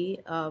agree.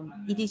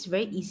 It is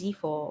very easy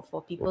for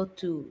people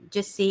to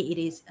just say it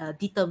is a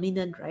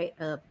determinant, right?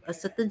 A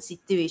certain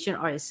situation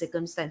or a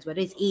circumstance,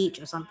 whether it's age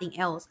or something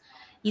else.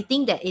 You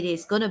think that it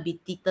is going to be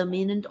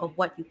determinant of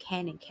what you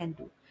can and can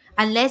do,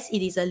 unless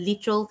it is a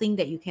literal thing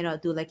that you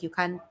cannot do, like you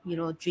can't,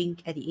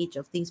 drink at the age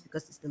of things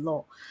because it's the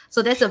law.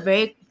 So that's a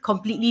very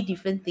completely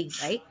different thing,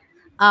 right?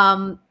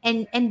 And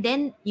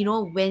then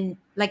when,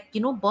 like,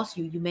 boss,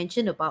 you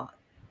mentioned about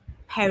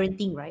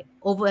parenting, right?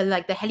 Over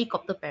like the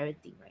helicopter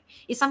parenting, right?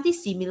 It's something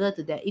similar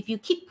to that. If you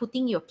keep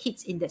putting your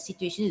kids in that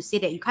situation, you say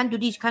that you can't do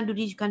this, you can't do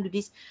this, you can't do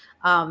this,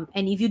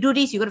 and if you do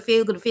this, you're gonna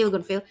fail, gonna fail,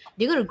 gonna fail.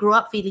 They're gonna grow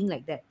up feeling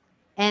like that.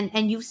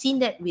 And you've seen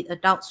that with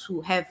adults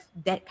who have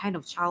that kind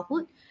of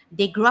childhood.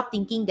 They grew up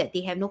thinking that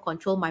they have no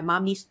control. My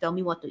mom needs to tell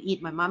me what to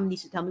eat. My mom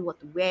needs to tell me what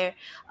to wear.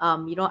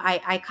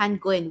 I can't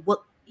go and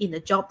work in a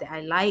job that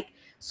I like.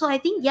 So I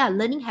think, yeah,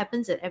 learning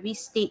happens at every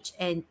stage,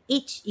 and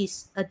age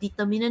is a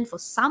determinant for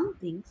some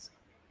things,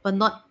 but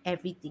not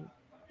everything.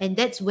 And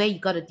that's where you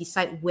got to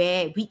decide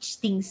which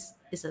things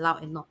is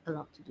allowed and not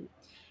allowed to do.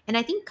 And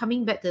I think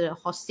coming back to the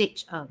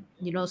hostage,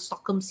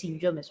 Stockholm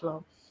syndrome as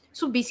well.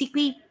 So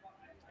basically,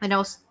 when I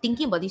was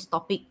thinking about this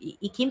topic,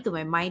 it came to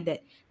my mind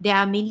that there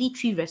are mainly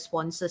three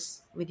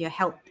responses when you're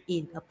held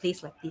in a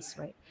place like this,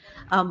 right?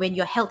 When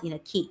you're held in a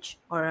cage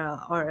or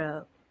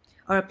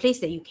a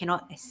place that you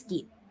cannot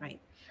escape, right?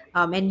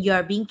 And you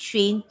are being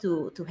trained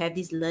to have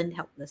this learned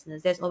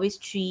helplessness. There's always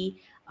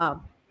three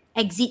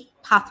exit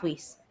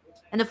pathways.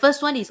 And the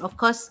first one is, of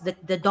course,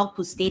 the dog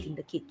who stayed in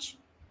the cage.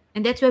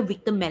 And that's where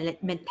victim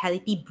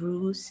mentality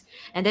brews.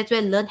 And that's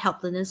where learned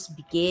helplessness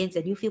begins,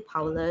 and you feel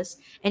powerless.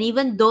 And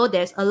even though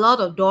there's a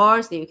lot of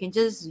doors that you can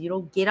just,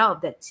 get out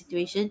of that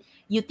situation,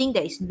 you think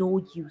there is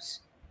no use,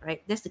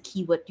 right? That's the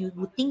key word. You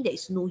would think there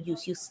is no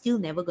use. You're still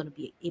never going to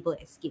be able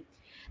to escape.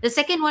 The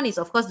second one is,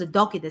 of course, the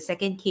dog in the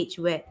second cage,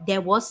 where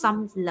there was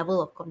some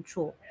level of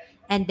control.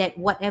 And that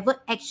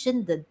whatever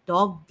action the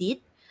dog did,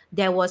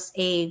 there was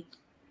a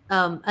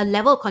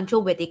level of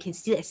control where they can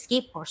still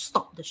escape or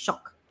stop the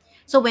shock.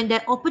 So when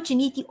that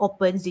opportunity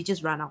opens, they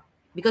just run out,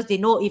 because they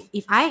know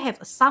if I have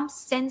some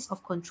sense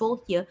of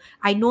control here,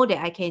 I know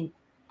that I can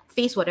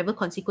face whatever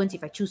consequence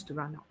if I choose to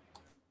run out.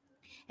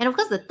 And of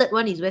course, the third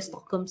one is where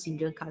Stockholm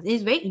syndrome comes.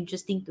 It's very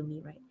interesting to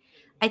me, right?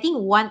 I think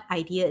one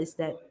idea is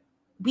that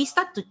we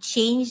start to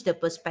change the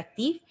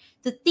perspective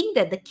to think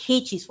that the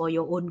cage is for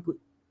your own good.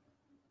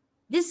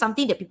 This is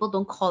something that people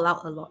don't call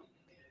out a lot,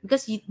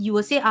 because you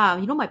will say,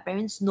 my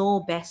parents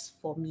know best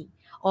for me,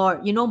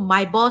 or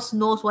my boss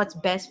knows what's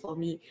best for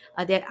me.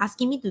 They're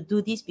asking me to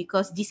do this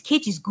because this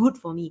cage is good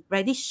for me,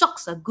 right? These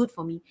shocks are good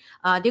for me.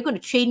 They're going to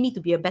train me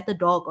to be a better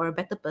dog or a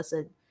better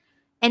person.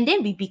 And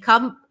then we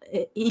become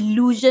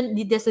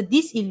illusion. There's a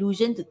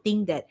disillusion to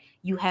think that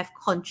you have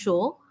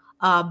control,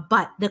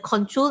 but the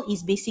control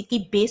is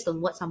basically based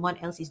on what someone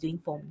else is doing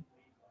for me.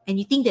 And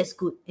you think that's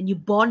good, and you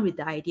bond with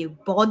the idea,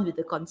 bond with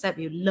the concept,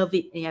 you love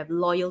it, and you have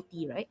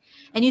loyalty, right?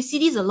 And you see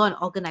this a lot in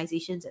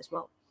organizations as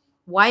well.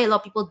 Why a lot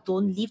of people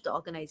don't leave the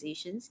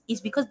organizations is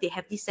because they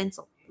have this sense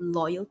of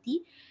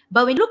loyalty.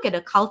 But when you look at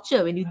the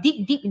culture, when you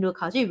dig deep into the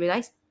culture, you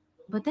realize,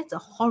 but that's a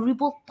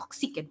horrible,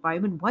 toxic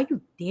environment. Why are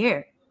you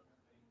there?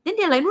 Then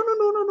they're like,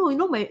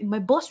 no. My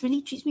boss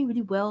really treats me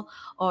really well,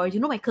 or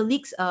my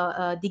colleagues,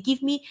 they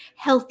give me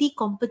healthy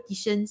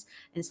competitions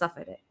and stuff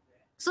like that.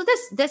 So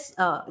that's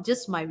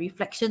just my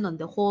reflection on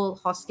the whole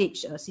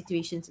hostage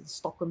situations in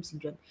Stockholm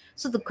syndrome.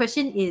 So the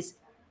question is,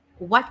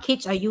 what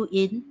cage are you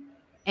in,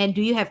 and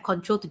do you have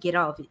control to get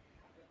out of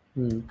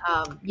it?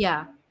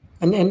 Yeah.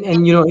 And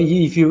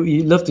if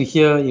you love to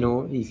hear,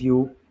 if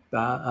you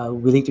are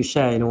willing to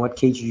share, what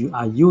cage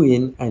are you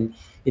in, and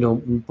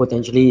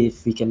potentially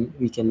if we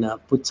can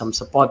put some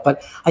support.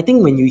 But I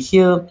think when you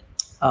hear,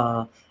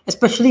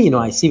 especially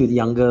I see with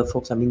younger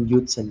folks,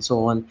 youths and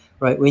so on,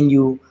 right? When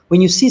you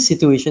see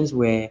situations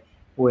where,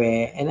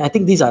 and I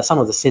think these are some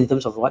of the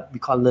symptoms of what we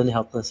call learned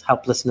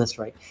helplessness,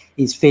 right?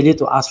 Is failure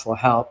to ask for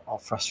help, or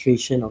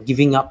frustration, or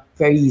giving up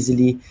very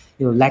easily,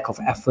 lack of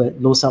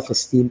effort, low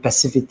self-esteem,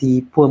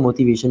 passivity, poor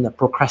motivation,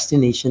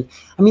 procrastination.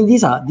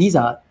 These are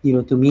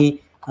to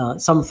me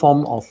some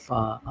form of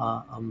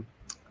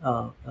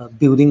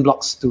building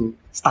blocks to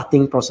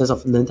starting process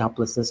of learned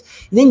helplessness.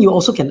 Then you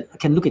also can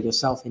look at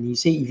yourself, and you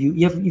say, if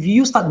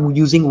you start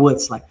using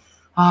words like,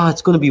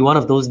 it's going to be one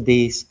of those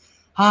days.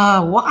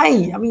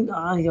 Why?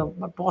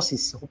 My boss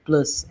is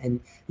hopeless, and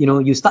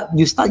you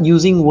start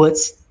using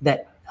words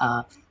that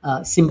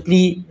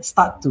simply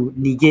start to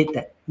negate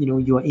that.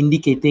 You are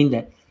indicating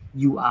that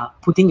you are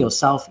putting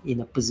yourself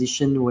in a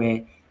position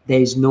where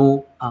there is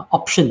no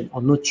option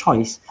or no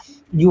choice.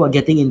 You are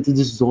getting into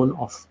this zone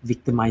of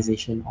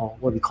victimization, or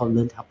what we call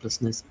learned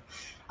helplessness.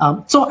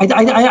 So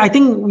I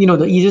think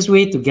the easiest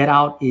way to get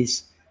out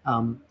is,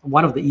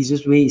 one of the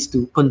easiest ways is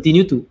to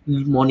continue to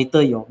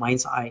monitor your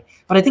mind's eye.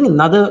 But I think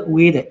another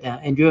way that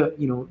Andrea,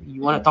 you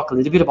want to talk a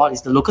little bit about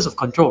is the locus of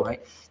control,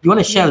 right? Do you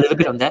want to share a little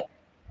bit on that?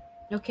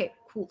 Okay,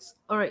 Cool.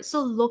 All right.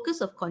 So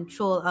locus of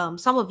control.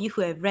 Some of you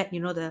who have read,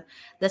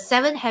 the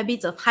 7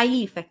 habits of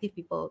highly effective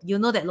people, you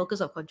know that locus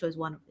of control is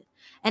one of it.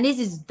 And this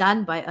is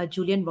done by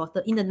Julian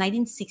Rother in the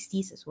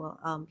 1960s as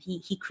well.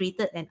 He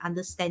created and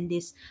understand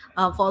this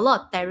for a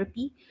lot of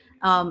therapy.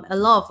 A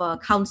lot of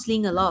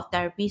counseling, a lot of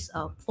therapies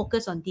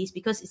focus on this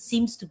because it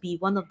seems to be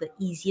one of the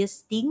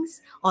easiest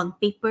things on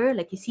paper.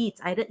 Like you see,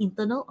 it's either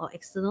internal or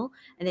external,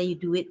 and then you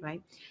do it,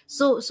 right?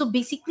 So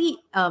basically,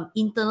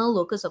 internal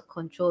locus of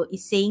control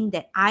is saying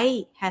that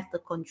I have the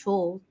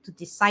control to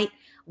decide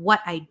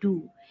what I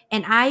do,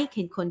 and I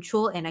can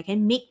control and I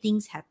can make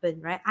things happen,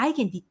 right? I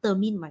can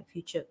determine my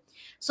future.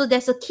 So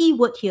there's a key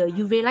word here.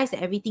 You realize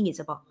that everything is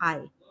about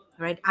I,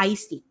 right? I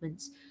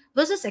statements.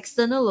 Versus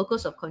external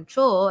locus of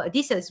control,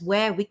 this is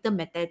where victim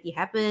mentality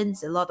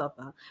happens. A lot of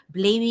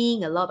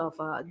blaming, a lot of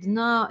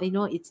no,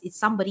 it's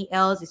somebody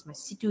else. It's my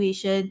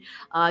situation.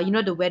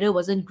 The weather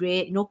wasn't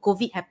great.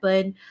 COVID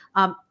happened.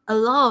 A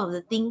lot of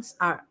the things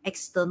are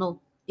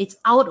external. It's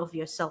out of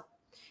yourself.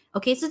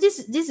 Okay, so this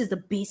is the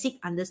basic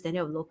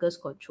understanding of locus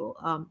control.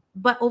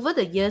 But over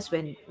the years,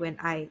 when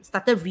I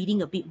started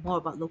reading a bit more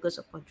about locus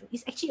of control,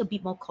 it's actually a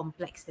bit more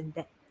complex than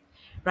that,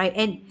 right?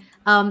 And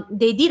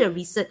they did a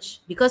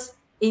research because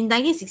in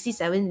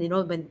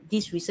 1967, when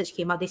this research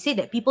came out, they said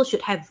that people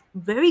should have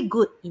very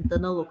good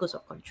internal locus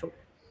of control.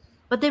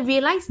 But they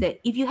realized that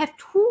if you have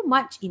too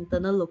much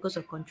internal locus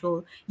of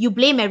control, you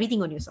blame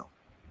everything on yourself.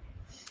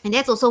 And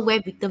that's also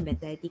where victim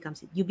mentality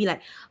comes in. You'll be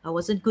like, I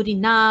wasn't good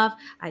enough.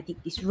 I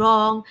did this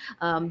wrong.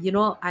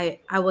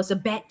 I was a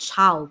bad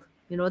child.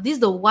 This is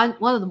the one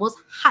of the most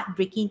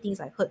heartbreaking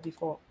things I've heard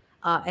before.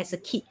 As a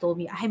kid told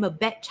me, I'm a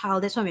bad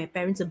child. That's why my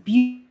parents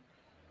abused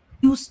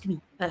me.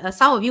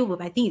 Some of you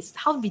will, I think it's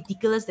how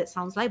ridiculous that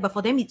sounds like, but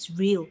for them it's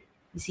real.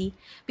 You see,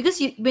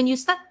 because when you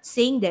start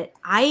saying that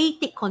I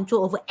take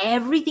control over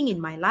everything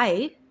in my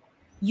life,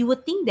 you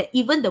would think that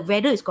even the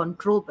weather is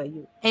controlled by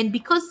you, and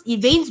because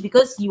it rains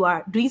because you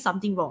are doing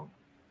something wrong.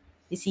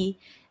 You see,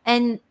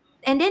 and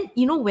then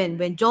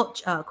when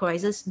George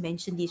Corizos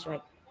mentioned this,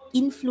 right,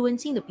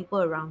 influencing the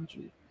people around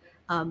you,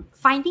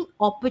 finding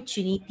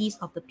opportunities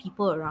of the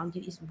people around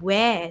you is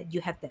where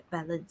you have that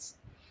balance.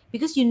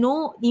 Because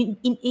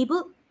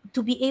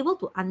to be able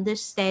to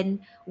understand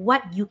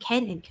what you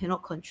can and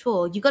cannot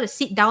control, you got to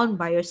sit down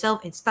by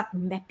yourself and start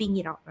mapping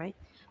it out, right?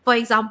 For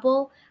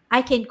example,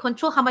 I can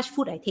control how much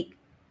food I take,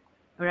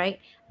 all right?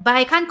 But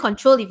I can't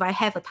control if I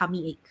have a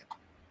tummy ache.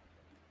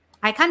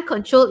 I can't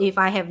control if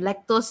I have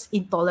lactose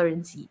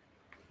intolerance.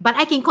 But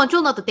I can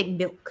control not to take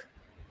milk.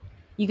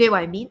 You get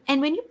what I mean?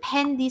 And when you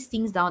pen these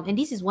things down, and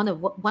this is one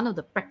of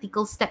the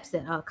practical steps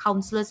that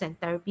counselors and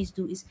therapists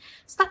do, is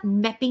start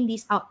mapping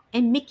this out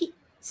and make it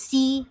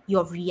see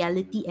your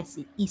reality as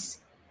it is,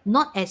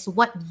 not as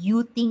what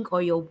you think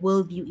or your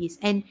worldview is.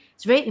 And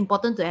it's very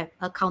important to have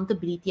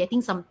accountability. I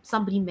think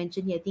somebody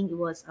mentioned here, I think it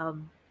was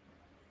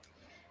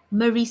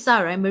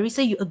Marissa, right?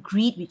 Marissa, you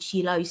agreed with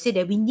Sheila. You said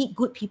that we need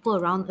good people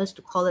around us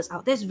to call us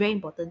out. That's very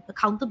important.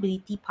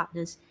 Accountability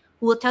partners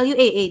who will tell you,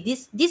 hey,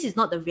 this is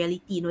not the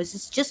reality.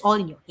 It's just all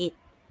in your head.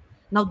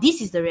 Now,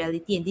 this is the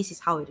reality and this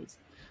is how it is.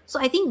 So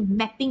I think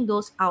mapping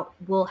those out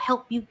will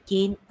help you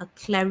gain a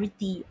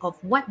clarity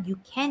of what you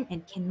can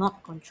and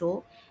cannot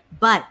control,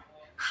 but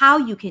how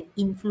you can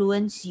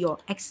influence your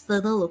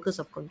external locus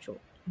of control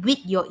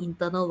with your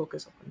internal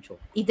locus of control,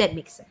 if that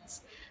makes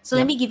sense. So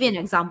let me give you an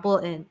example,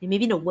 and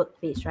maybe in the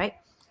workplace, right?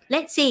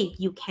 Let's say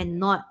you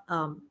cannot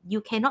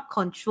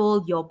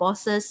control your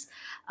boss's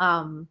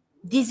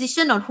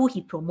decision on who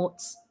he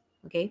promotes,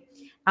 okay?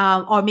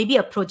 Or maybe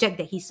a project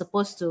that he's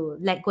supposed to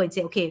let go and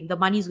say, okay, the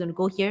money is going to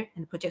go here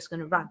and the project's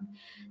going to run.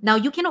 Now,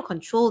 you cannot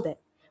control that,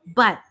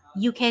 but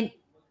you can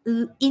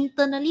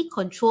internally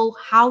control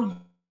how you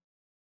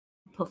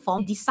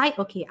perform. Decide,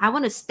 okay, I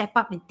want to step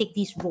up and take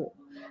this role.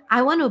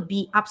 I want to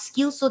be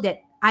upskilled so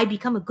that I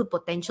become a good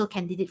potential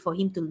candidate for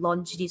him to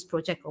launch this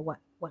project or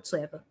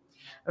whatsoever.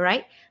 All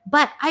right.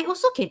 But I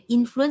also can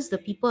influence the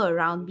people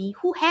around me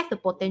who have the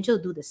potential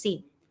to do the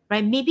same,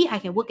 right? Maybe I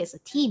can work as a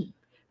team,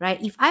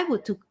 right? If I were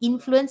to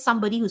influence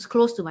somebody who's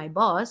close to my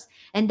boss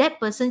and that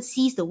person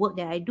sees the work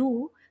that I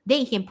do, then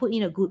he can put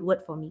in a good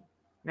word for me,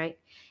 right?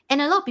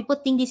 And a lot of people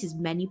think this is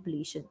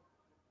manipulation.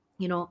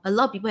 A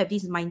lot of people have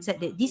this mindset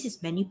that this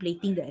is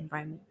manipulating the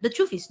environment. The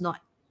truth is not.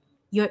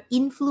 You're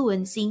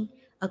influencing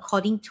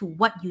according to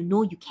what you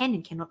know you can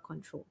and cannot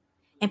control,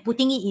 and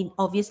putting it in,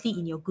 obviously,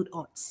 in your good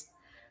odds.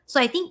 So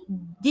I think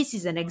this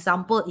is an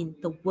example in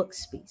the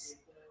workspace.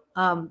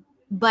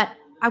 But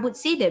I would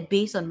say that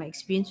based on my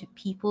experience with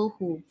people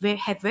who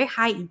have very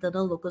high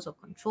internal locus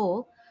of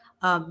control,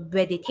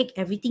 where they take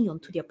everything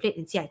onto their plate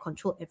and say, I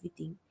control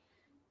everything,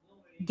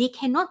 they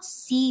cannot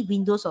see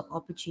windows of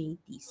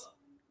opportunities.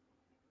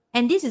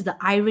 And this is the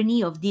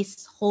irony of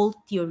this whole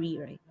theory,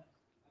 right?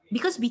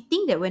 Because we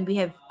think that when we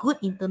have good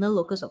internal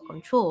locus of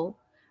control,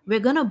 we're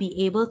going to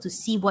be able to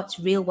see what's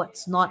real,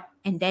 what's not,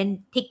 and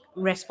then take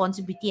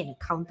responsibility and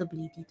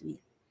accountability to it.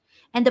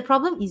 And the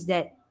problem is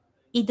that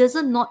it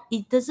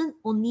doesn't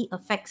only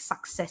affect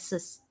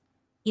successes,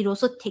 it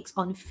also takes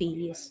on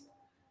failures.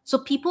 So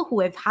people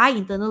who have high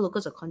internal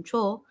locus of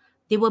control,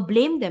 they will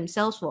blame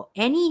themselves for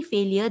any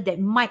failure that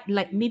might,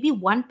 like maybe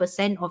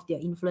 1% of their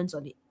influence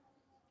on it.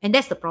 And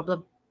that's the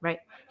problem, right?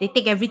 They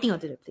take everything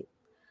onto the plate.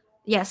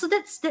 Yeah, so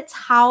that's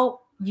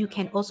how you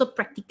can also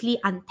practically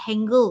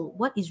untangle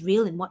what is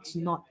real and what's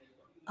not,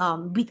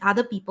 with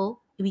other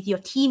people, with your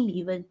team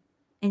even,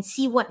 and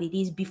see what it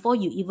is before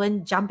you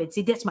even jump and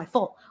say that's my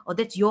fault or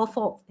that's your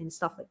fault and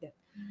stuff like that.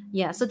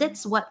 Yeah, so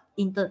that's what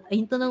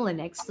internal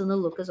and external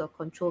locus of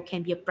control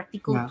can be a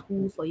practical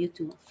tool for you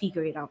to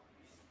figure it out.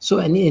 So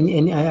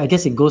and I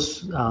guess it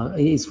goes,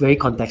 it's very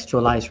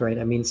contextualized, right?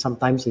 I mean,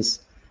 sometimes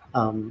it's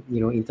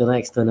internal,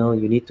 external.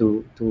 You need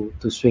to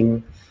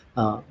swing,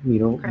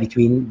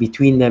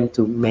 between them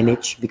to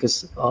manage,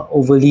 because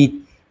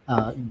overly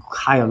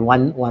high on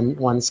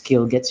one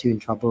scale gets you in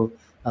trouble,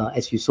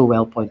 as you so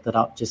well pointed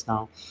out just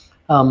now.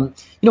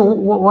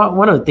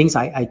 One of the things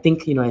I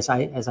think, as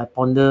I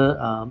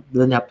ponder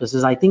learn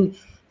helplessness, I think,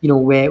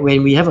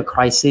 when we have a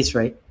crisis,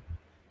 right,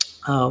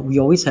 we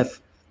always have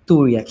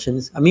two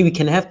reactions. I mean, we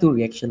can have two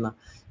reactions.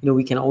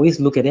 We can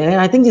always look at it.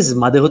 And I think this is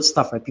motherhood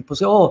stuff, right? People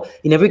say, oh,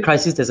 in every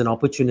crisis, there's an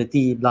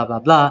opportunity, blah, blah,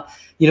 blah.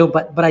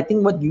 But I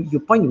think what your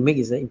point you make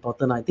is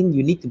important. I think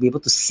you need to be able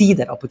to see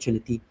that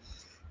opportunity.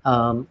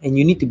 And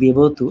you need to be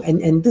able to,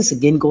 and this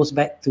again goes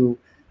back to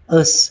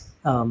us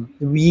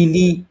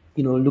really,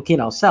 looking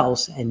at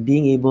ourselves and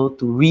being able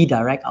to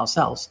redirect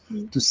ourselves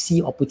to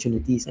see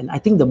opportunities. And I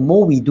think the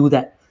more we do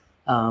that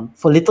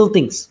for little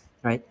things,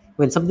 right?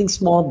 When something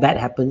small bad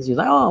happens, you're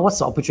like, oh, what's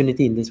the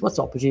opportunity in this? What's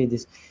the opportunity in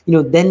this?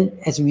 Then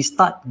as we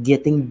start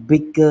getting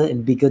bigger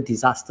and bigger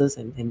disasters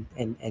and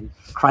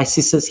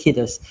crises hit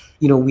us,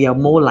 we are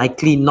more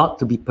likely not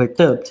to be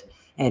perturbed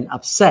and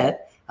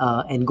upset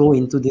and go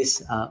into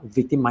this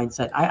victim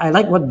mindset. I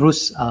like what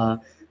Bruce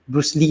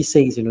Lee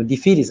says,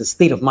 defeat is a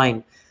state of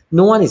mind.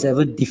 No one is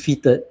ever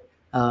defeated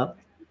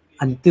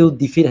until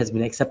defeat has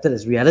been accepted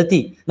as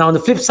reality. Now, on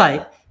the flip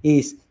side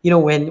is,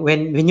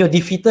 when you're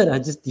defeated,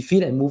 just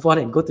defeat and move on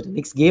and go to the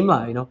next game,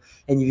 and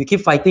if you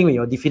keep fighting when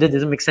you're defeated, it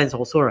doesn't make sense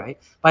also, right?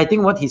 But I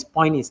think what his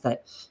point is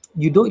that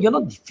you're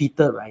not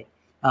defeated, right?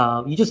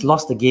 You just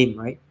lost the game,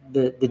 right?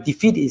 The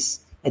defeat is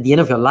at the end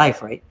of your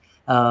life, right?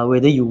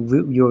 Whether you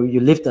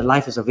lived a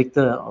life as a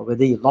victor or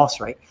whether you lost,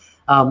 right?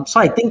 So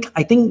I think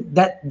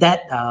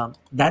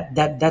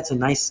that's a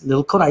nice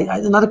little quote.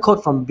 Another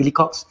quote from Billy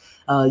Cox.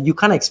 You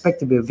can't expect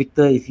to be a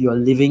victor if you are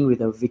living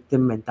with a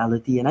victim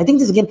mentality. And I think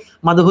this again,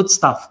 motherhood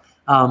stuff.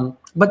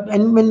 But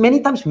many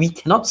times we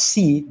cannot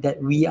see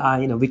that we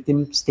are in a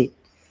victim state.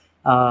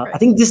 I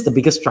think this is the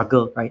biggest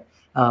struggle, right?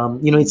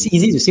 It's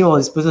easy to say, oh,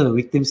 this person is in a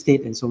victim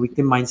state, and so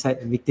victim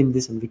mindset and victim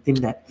this and victim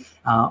that,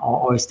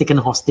 or is taken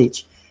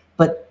hostage.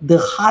 But the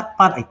hard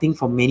part, I think,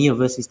 for many of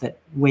us is that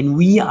when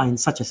we are in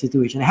such a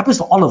situation, it happens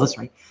to all of us,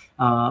 right?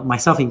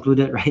 Myself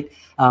included, right?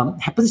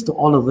 Happens to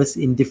all of us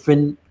in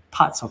different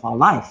parts of our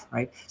life,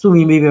 right? So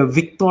we may be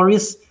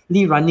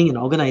victoriously running an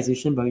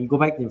organization, but you go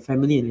back to your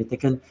family and you're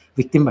taken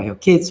victim by your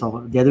kids,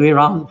 or the other way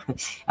around,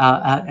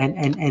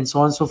 and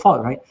so on and so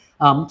forth, right?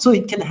 So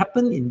it can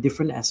happen in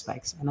different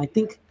aspects. And I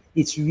think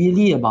it's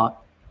really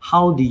about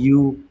how do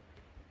you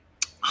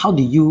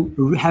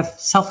have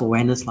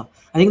self-awareness.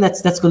 I think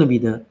that's going to be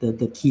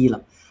the key.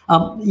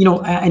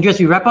 Andrea, as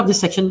we wrap up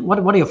this section, what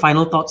are your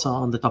final thoughts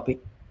on the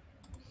topic?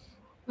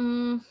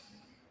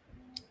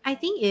 I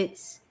think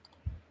it's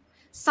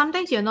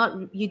sometimes you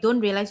don't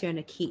realize you're in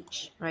a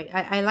cage, right?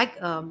 I like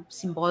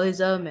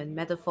symbolism and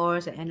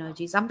metaphors and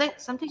analogies.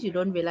 Sometimes you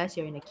don't realize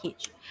you're in a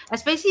cage,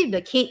 especially if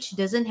the cage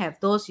doesn't have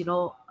those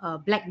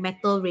black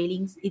metal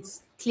railings.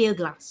 It's clear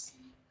glass.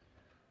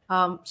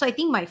 So I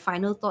think my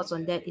final thoughts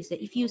on that is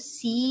that if you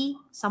see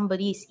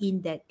somebody is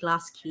in that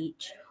glass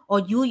cage, or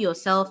you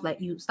yourself, like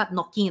you start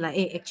knocking, like,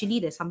 hey, actually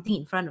there's something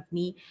in front of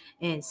me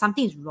and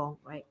something is wrong,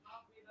 right?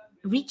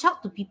 Reach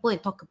out to people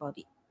and talk about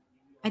it.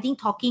 I think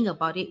talking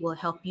about it will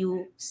help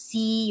you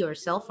see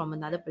yourself from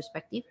another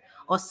perspective,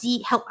 or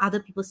help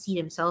other people see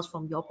themselves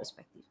from your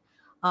perspective.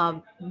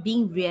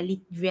 Being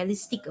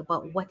realistic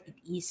about what it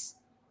is,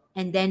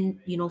 and then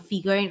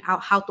figuring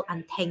out how to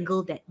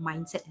untangle that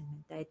mindset and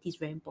mentality is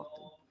very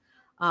important.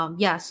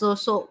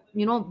 So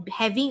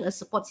having a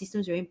support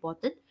system is very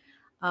important,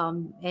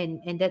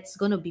 and that's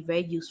going to be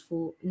very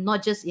useful,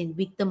 not just in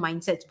victim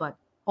mindsets, but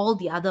all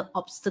the other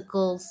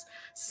obstacles,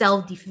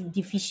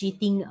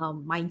 self-deficiating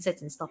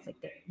mindsets and stuff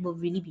like that will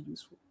really be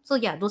useful. So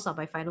yeah, those are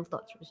my final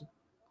thoughts, Roshan.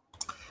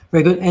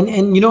 Very good. And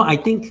I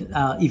think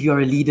if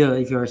you're a leader,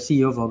 if you're a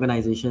CEO of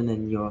organization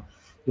and you're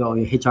your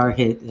HR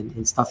head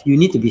and stuff, you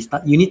need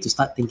to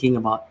start thinking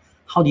about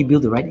how do you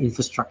build the right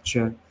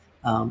infrastructure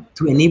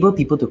to enable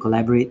people to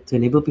collaborate, to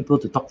enable people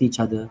to talk to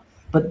each other.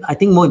 But I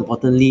think more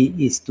importantly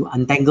is to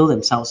untangle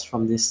themselves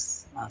from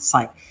this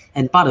side.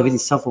 And part of it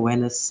is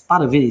self-awareness.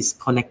 Part of it is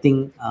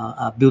connecting,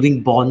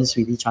 building bonds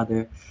with each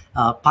other.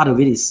 Part of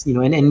it is,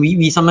 and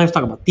we sometimes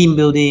talk about team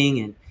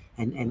building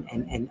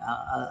and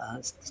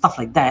stuff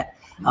like that.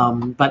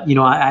 But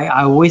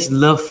I always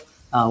love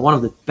one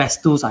of the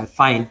best tools I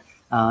find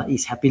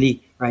is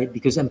Happily, right?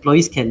 Because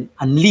employees can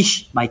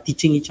unleash by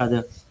teaching each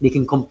other. They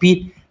can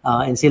compete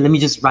and say, let me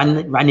just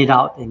run it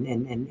out,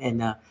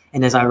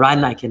 and as I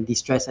run, I can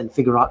de-stress and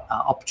figure out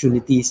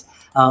opportunities.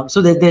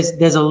 So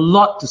there's a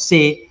lot to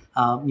say,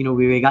 with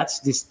regards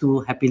to this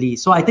tool, Happily.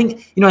 So I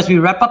think, as we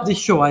wrap up this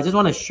show, I just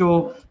want to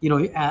show,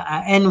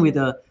 I end with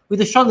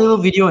a short little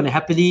video on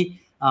Happily,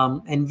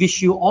 and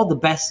wish you all the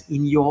best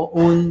in your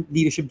own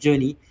leadership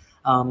journey.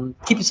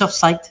 Keep yourself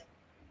psyched,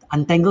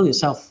 untangle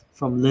yourself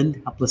from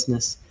learned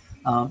helplessness.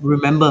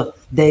 Remember,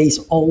 there is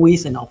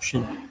always an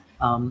option.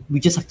 We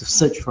just have to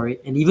search for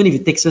it. And even if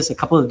it takes us a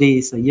couple of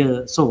days, a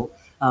year or so,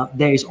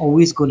 there is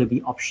always going to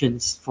be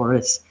options for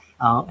us.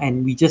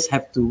 And we just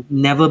have to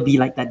never be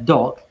like that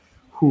dog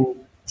who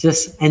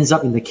just ends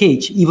up in the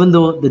cage, even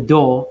though the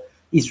door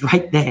is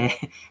right there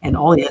and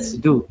all he has to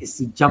do is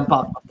to jump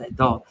out of that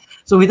door.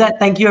 So with that,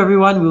 thank you,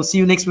 everyone. We'll see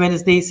you next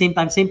Wednesday, same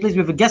time, same place. We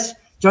have a guest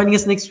joining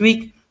us next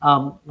week,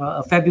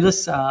 a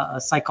fabulous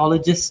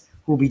psychologist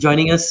who will be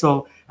joining us.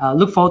 So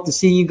look forward to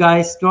seeing you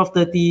guys,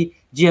 12:30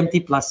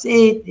 GMT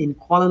 +8 in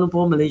Kuala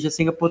Lumpur, Malaysia,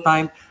 Singapore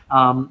time.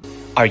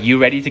 Are you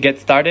ready to get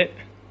started?